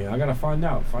 I mean, I gotta find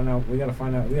out. We gotta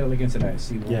look into that.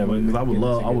 See. Yeah, but I would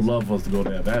love for us to go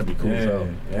there. That'd be cool.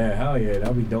 Yeah, hell yeah,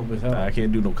 that'd be dope as hell. I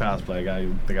can't do no cosplay. I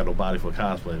got no body for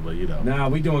cosplay, but Nah,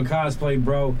 we doing cosplay,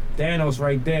 bro. Thanos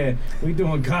right there. We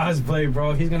doing cosplay,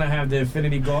 bro. He's gonna have the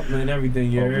Infinity Gauntlet and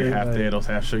everything. Half Thanos,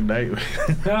 half Suge Knight.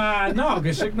 No,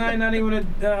 because Suge Knight not even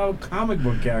a comic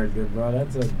book character, bro.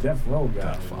 That's a Death Row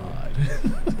guy.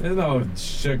 There's no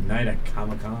Suge Knight at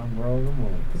Comic-Con, bro. Come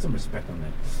on, put some respect on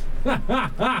that.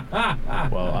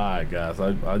 Well, alright guys,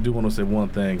 I do want to say one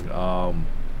thing.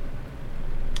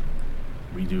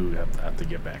 We do have to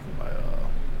get back with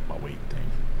my weight thing.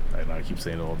 I keep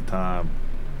saying it all the time,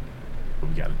 but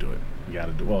we gotta do it.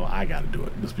 I gotta do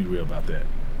it. Let's be real about that,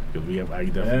 because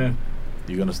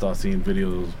you're gonna start seeing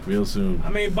videos real soon. I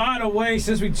mean, by the way,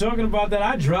 since we're talking about that,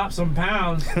 I dropped some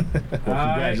pounds. Well,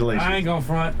 congratulations. I ain't gonna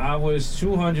front. I was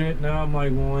 200. Now I'm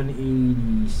like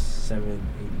 187,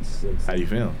 86. How you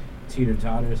feeling? Teeter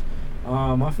totters.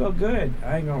 I feel good.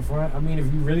 I ain't gonna front. I mean, if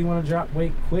you really want to drop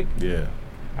weight quick. Yeah.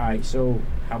 All right. So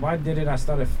how I did it, I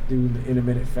started doing the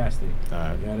intermittent fasting. All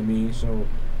right. You know what I mean? So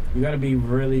you got to be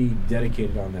really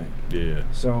dedicated on that. Yeah.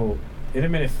 So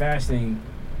intermittent fasting,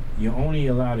 you're only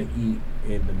allowed to eat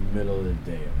in the middle of the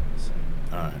day, I would say.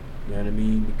 All right. You know what I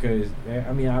mean? Because,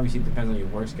 I mean, obviously it depends on your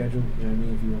work schedule. You know what I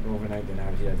mean? If you work overnight, then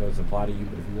obviously that doesn't apply to you.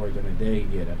 But if you work during the day,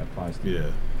 yeah, that applies to you.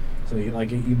 Yeah. So, you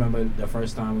remember the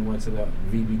first time we went to the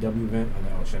VBW event? I'm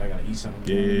like, oh, shit, I got to eat something.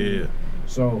 Yeah.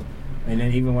 So, and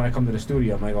then even when I come to the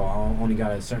studio, I'm like, oh, I only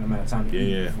got a certain amount of time to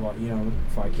eat before I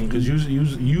can't eat. Because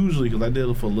usually, because I did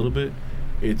it for a little bit,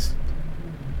 it's...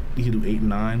 You can do 8 and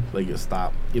 9, like you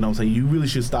stop. You know what I'm saying? You really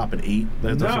should stop at 8.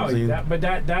 That's what I'm saying.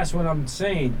 That's what I'm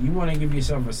saying. You want to give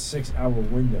yourself a 6-hour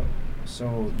window,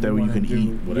 so that way you can eat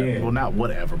whatever. Yeah. Well, not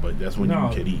whatever, but that's when you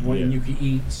can eat. When you can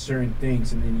eat certain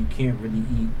things, and then you can't really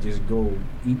just go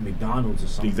eat McDonald's or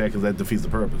something. Exactly, that defeats the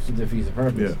purpose. It defeats the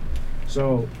purpose. Yeah.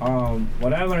 So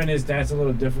what I learned is that's a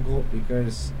little difficult,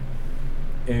 because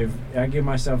if I give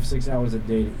myself 6 hours a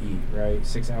day to eat, right?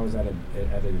 6 hours out of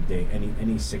the day,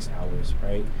 any 6 hours,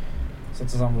 right?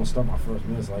 Sometimes I'm gonna start my first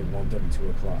meal, it's like 1:30, 2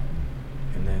 o'clock,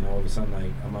 and then all of a sudden, like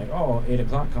I'm like, oh, 8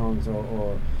 o'clock comes,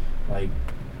 or like,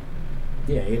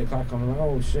 yeah, 8 o'clock comes. I'm like,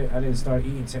 oh shit, I didn't start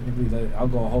eating technically. I'll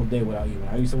go a whole day without eating.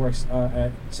 I used to work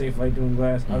at Safe Light doing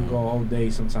glass. I'll go a whole day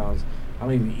sometimes. I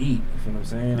don't even eat. You feel what I'm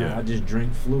saying? Yeah. I just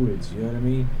drink fluids. You know what I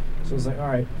mean? So it's like, all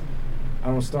right, I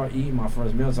don't start eating my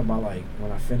first meal until about like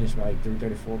when I finish by like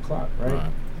 3:30, 4 o'clock,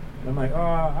 right? And I'm like,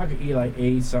 oh, I could eat like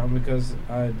 8 something because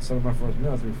I started my first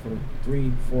meal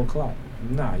 4 o'clock.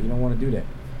 Nah, you don't want to do that.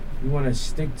 You want to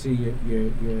stick to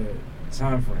your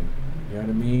time frame. You know what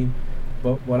I mean?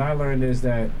 But what I learned is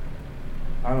that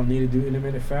I don't need to do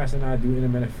intermittent fasting. I do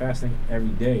intermittent fasting every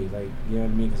day. Like, you know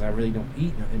what I mean? Because I really don't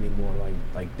eat anymore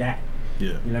like that. Yeah.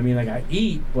 You know what I mean? Like, I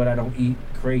eat, but I don't eat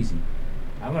crazy.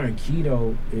 I learned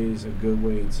keto is a good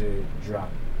way to drop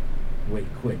weight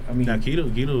quick. I mean, now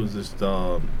keto is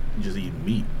just eating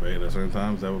meat, right? At certain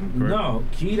times, is that what I'm correct? No,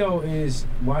 keto is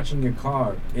watching your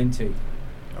carb intake.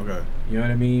 Okay. You know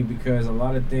what I mean? Because a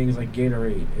lot of things like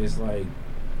Gatorade is like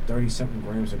 30-something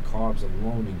grams of carbs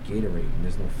alone in Gatorade, and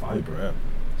there's no fiber. Crap.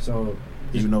 So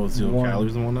even though it's 0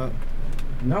 calories and whatnot.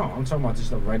 No, I'm talking about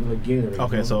just a regular Gatorade.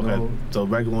 Okay, so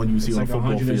regular one you see on like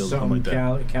football fields, something like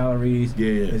that. Calories.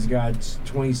 Yeah. It's got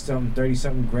 20-something,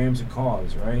 30-something grams of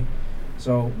carbs, right?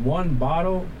 So one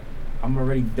bottle, I'm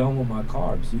already done with my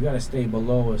carbs. You got to stay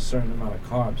below a certain amount of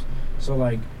carbs. So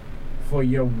like for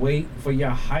your weight, for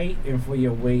your height, and for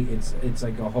your weight, it's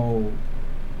like a whole,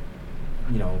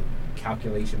 you know,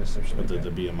 calculation or something like that.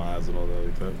 The BMIs and all that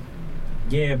like that.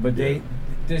 Yeah, but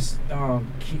this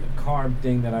carb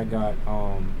thing that I got,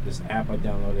 this app I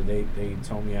downloaded, they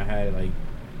told me I had like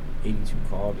 82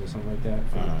 carbs or something like that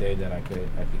for the day that I could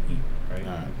eat,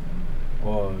 right?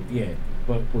 Or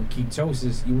but with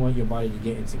ketosis, you want your body to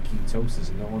get into ketosis,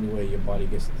 and the only way your body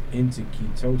gets into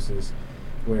ketosis,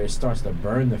 where it starts to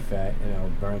burn the fat, and it'll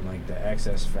burn like the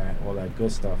excess fat, all that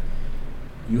good stuff,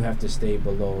 you have to stay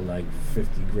below like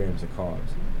 50 grams of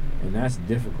carbs, and that's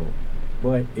difficult.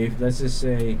 But if, let's just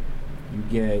say, you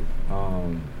get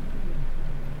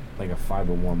like a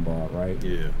Fiber One bar, right?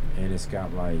 Yeah. And it's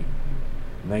got like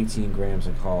 19 grams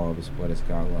of carbs, but it's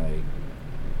got like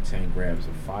 10 grams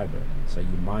of fiber. So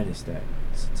you minus that.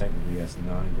 So technically that's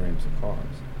 9 grams of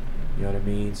carbs. You know what I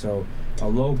mean? So a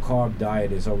low carb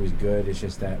diet is always good. It's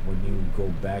just that when you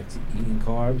go back to eating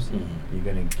carbs, you're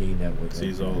gonna gain that weight.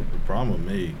 See, so the problem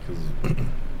with me, because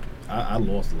I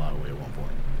lost a lot of weight at one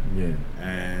point. Yeah.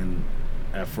 And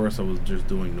at first I was just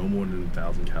doing no more than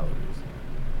 1,000 calories,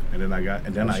 and then I got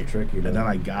it down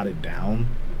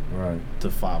to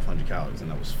 500 calories,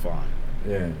 and that was fine.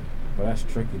 Yeah, but that's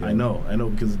tricky though. I know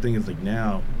because the thing is, like,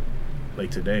 now, like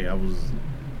today I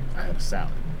had a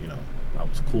salad, you know, I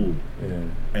was cool. Yeah.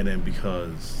 And then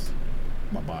because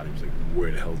my body was like,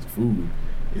 where the hell's the food?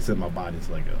 It sent my body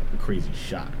into like a crazy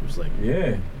shock. It was like,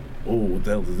 oh, what the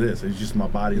hell is this? It's just my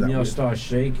body. You know, start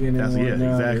shaking.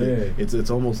 Exactly. Yeah. It's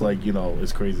almost like, you know,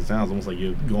 it's crazy. It sounds almost like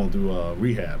you're going through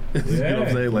rehab. Yeah. You know what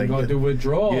I'm saying? Like, going through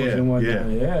withdrawals and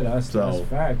whatnot. Yeah, that's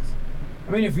facts.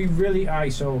 I mean, if you really,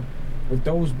 so with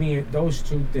those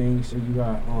two things, so you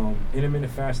got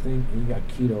intermittent fasting and you got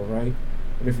keto, right?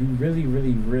 But if you really,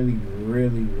 really, really,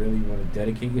 really, really want to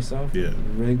dedicate yourself, you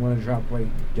really want to drop weight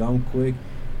dumb quick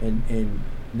and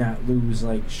not lose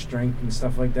like strength and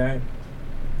stuff like that,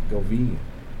 go vegan.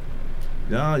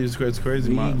 Yeah, it's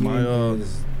crazy.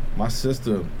 My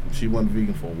sister, she went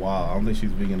vegan for a while. I don't think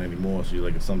she's vegan anymore. She's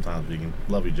like sometimes vegan.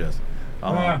 Love you, Jess.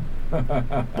 But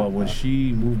when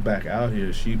she moved back out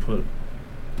here, she put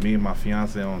me and my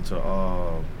fiance onto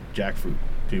jackfruit.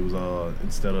 She was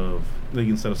instead of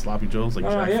sloppy joes, like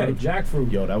jackfruit. Yeah,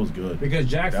 jackfruit. Yo, that was good. Because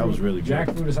jackfruit, that was really good.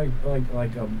 Jackfruit is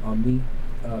like a meat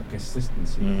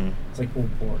consistency. It's like pulled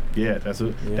pork. Yeah, that's what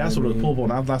it is. Pulled pork.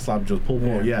 Not sloppy joes. Pulled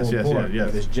pork. Yes. But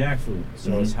it's jackfruit,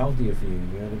 so it's healthier for you. You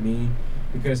know what I mean?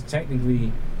 Because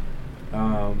technically,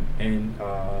 shout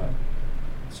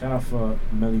out for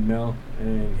Melly Mel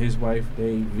and his wife.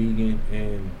 They vegan,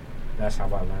 and that's how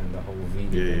I learned the whole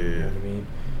vegan thing. You know what I mean?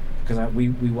 Because we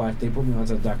watched, they put me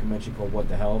onto a documentary called What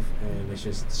the Health, and it's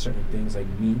just certain things like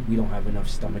meat, we don't have enough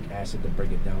stomach acid to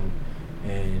break it down,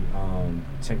 and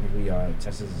technically our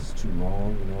intestines is too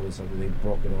long and all this other. They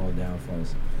broke it all down for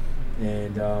us,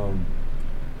 and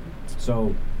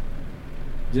so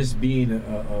just being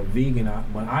a vegan,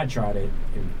 when I tried it,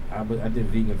 I did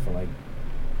vegan for like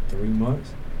 3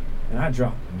 months, and I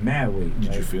dropped mad weight.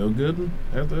 Did you feel good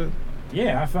after that?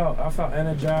 Yeah, I felt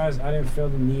energized. I didn't feel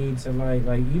the need to like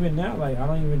even now, like I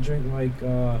don't even drink like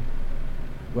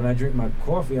when I drink my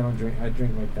coffee, I drink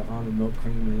like the almond milk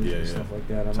cream and stuff like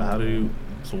that.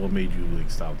 So what made you like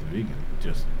stop the vegan?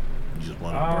 You just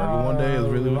wanted a burger one day? Is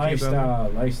really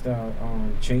what lifestyle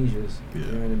changes. Yeah.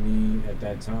 You know what I mean? At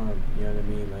that time, you know what I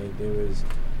mean? Like there was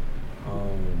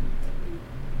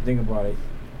think about it,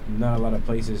 not a lot of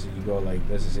places you go, like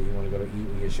let's just say you want to go to eat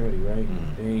with your shorty, right?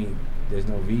 There's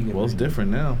no vegan. Well, it's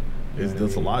different now.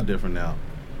 It's a lot different now.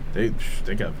 They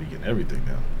got vegan everything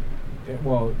now.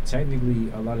 Well,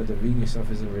 technically, a lot of the vegan stuff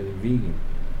isn't really vegan.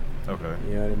 Okay.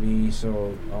 You know what I mean?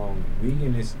 So,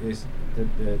 vegan is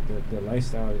the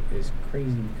lifestyle is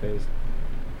crazy because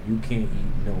you can't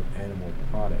eat no animal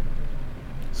product.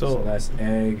 So that's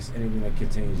eggs, anything that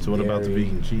contains So what dairy. about the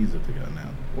vegan cheese that they got now?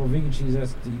 Well, vegan cheese,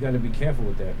 you got to be careful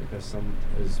with that because some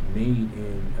is made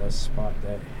in a spot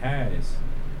that has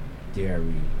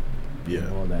dairy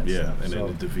and all that stuff. And then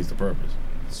it defeats the purpose.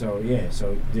 So you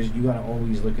got to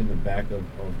always look in the back of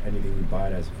anything you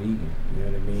buy that's vegan. You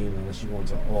know what I mean? Unless you go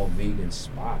into an all vegan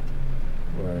spot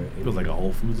where it was like a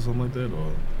Whole Foods or something like that,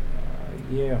 or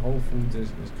yeah, Whole Foods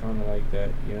is kind of like that.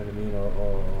 You know what I mean?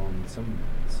 Or some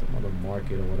other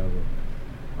market or whatever.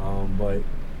 But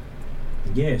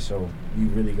yeah, so you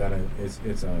really gotta. It's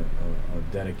a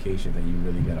dedication that you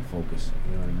really gotta focus.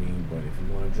 You know what I mean? But if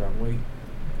you want to drop weight,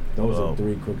 those are the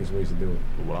 3 quickest ways to do it.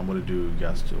 But what I'm gonna do, you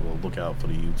guys, look out for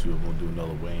the YouTube. I'm gonna do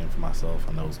another weigh-in for myself.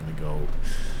 I know it's gonna go.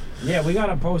 Yeah, we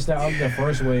gotta post the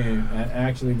first weigh-in.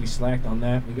 Actually, we slacked on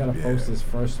that. We gotta post this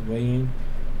first weigh-in.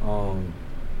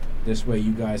 This way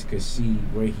you guys could see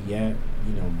where he at.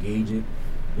 You know, gauge it.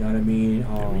 You know what I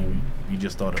mean? We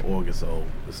just started August, so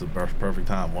this is the perfect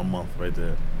time. 1 month right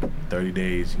there. 30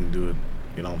 days, you can do it.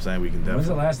 You know what I'm saying? We can definitely. When's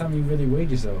the last time you really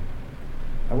weighed yourself?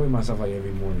 I weigh myself like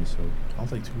every morning, so. I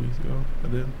was like 2 weeks ago. I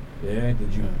did. Yeah?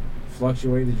 Did you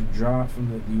fluctuate? Did you drop from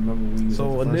the? Do you remember when you?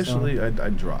 So initially, I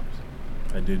dropped.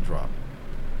 I did drop,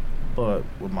 but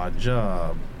with my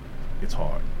job, it's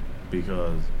hard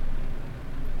because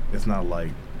it's not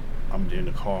like I'm in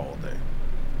the car all day.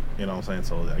 You know what I'm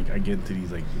saying? So I get into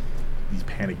these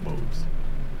panic modes.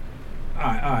 All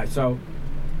right. So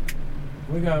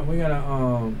we're gonna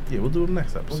we'll do it in the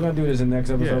next episode. We're gonna do this in the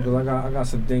next episode because I got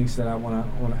some things that I wanna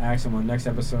ask him on the next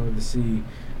episode to see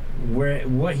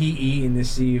what he eating, to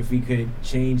see if he could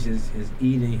change his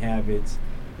eating habits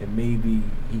and maybe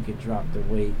he could drop the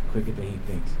weight quicker than he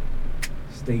thinks.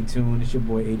 Stay tuned. It's your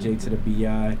boy AJ to the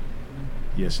BI.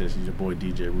 Yes, it's your boy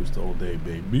DJ Rooster all day,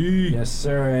 baby. Yes,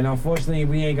 sir. And unfortunately,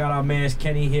 we ain't got our man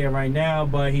Kenny here right now,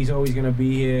 but he's always gonna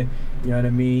be here. You know what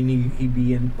I mean? He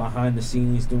be in behind the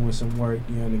scenes doing some work.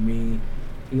 You know what I mean?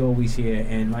 He always here.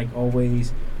 And like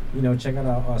always, you know, check out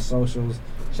our socials.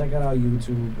 Check out our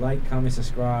YouTube. Like, comment,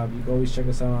 subscribe. You can always check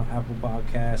us out on Apple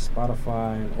Podcasts,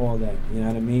 Spotify, and all that. You know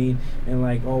what I mean? And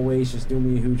like always, just do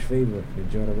me a huge favor.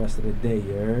 Enjoy the rest of the day.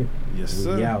 You heard? Yes,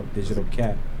 sir. We out. Digital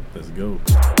K.A.P. Let's go.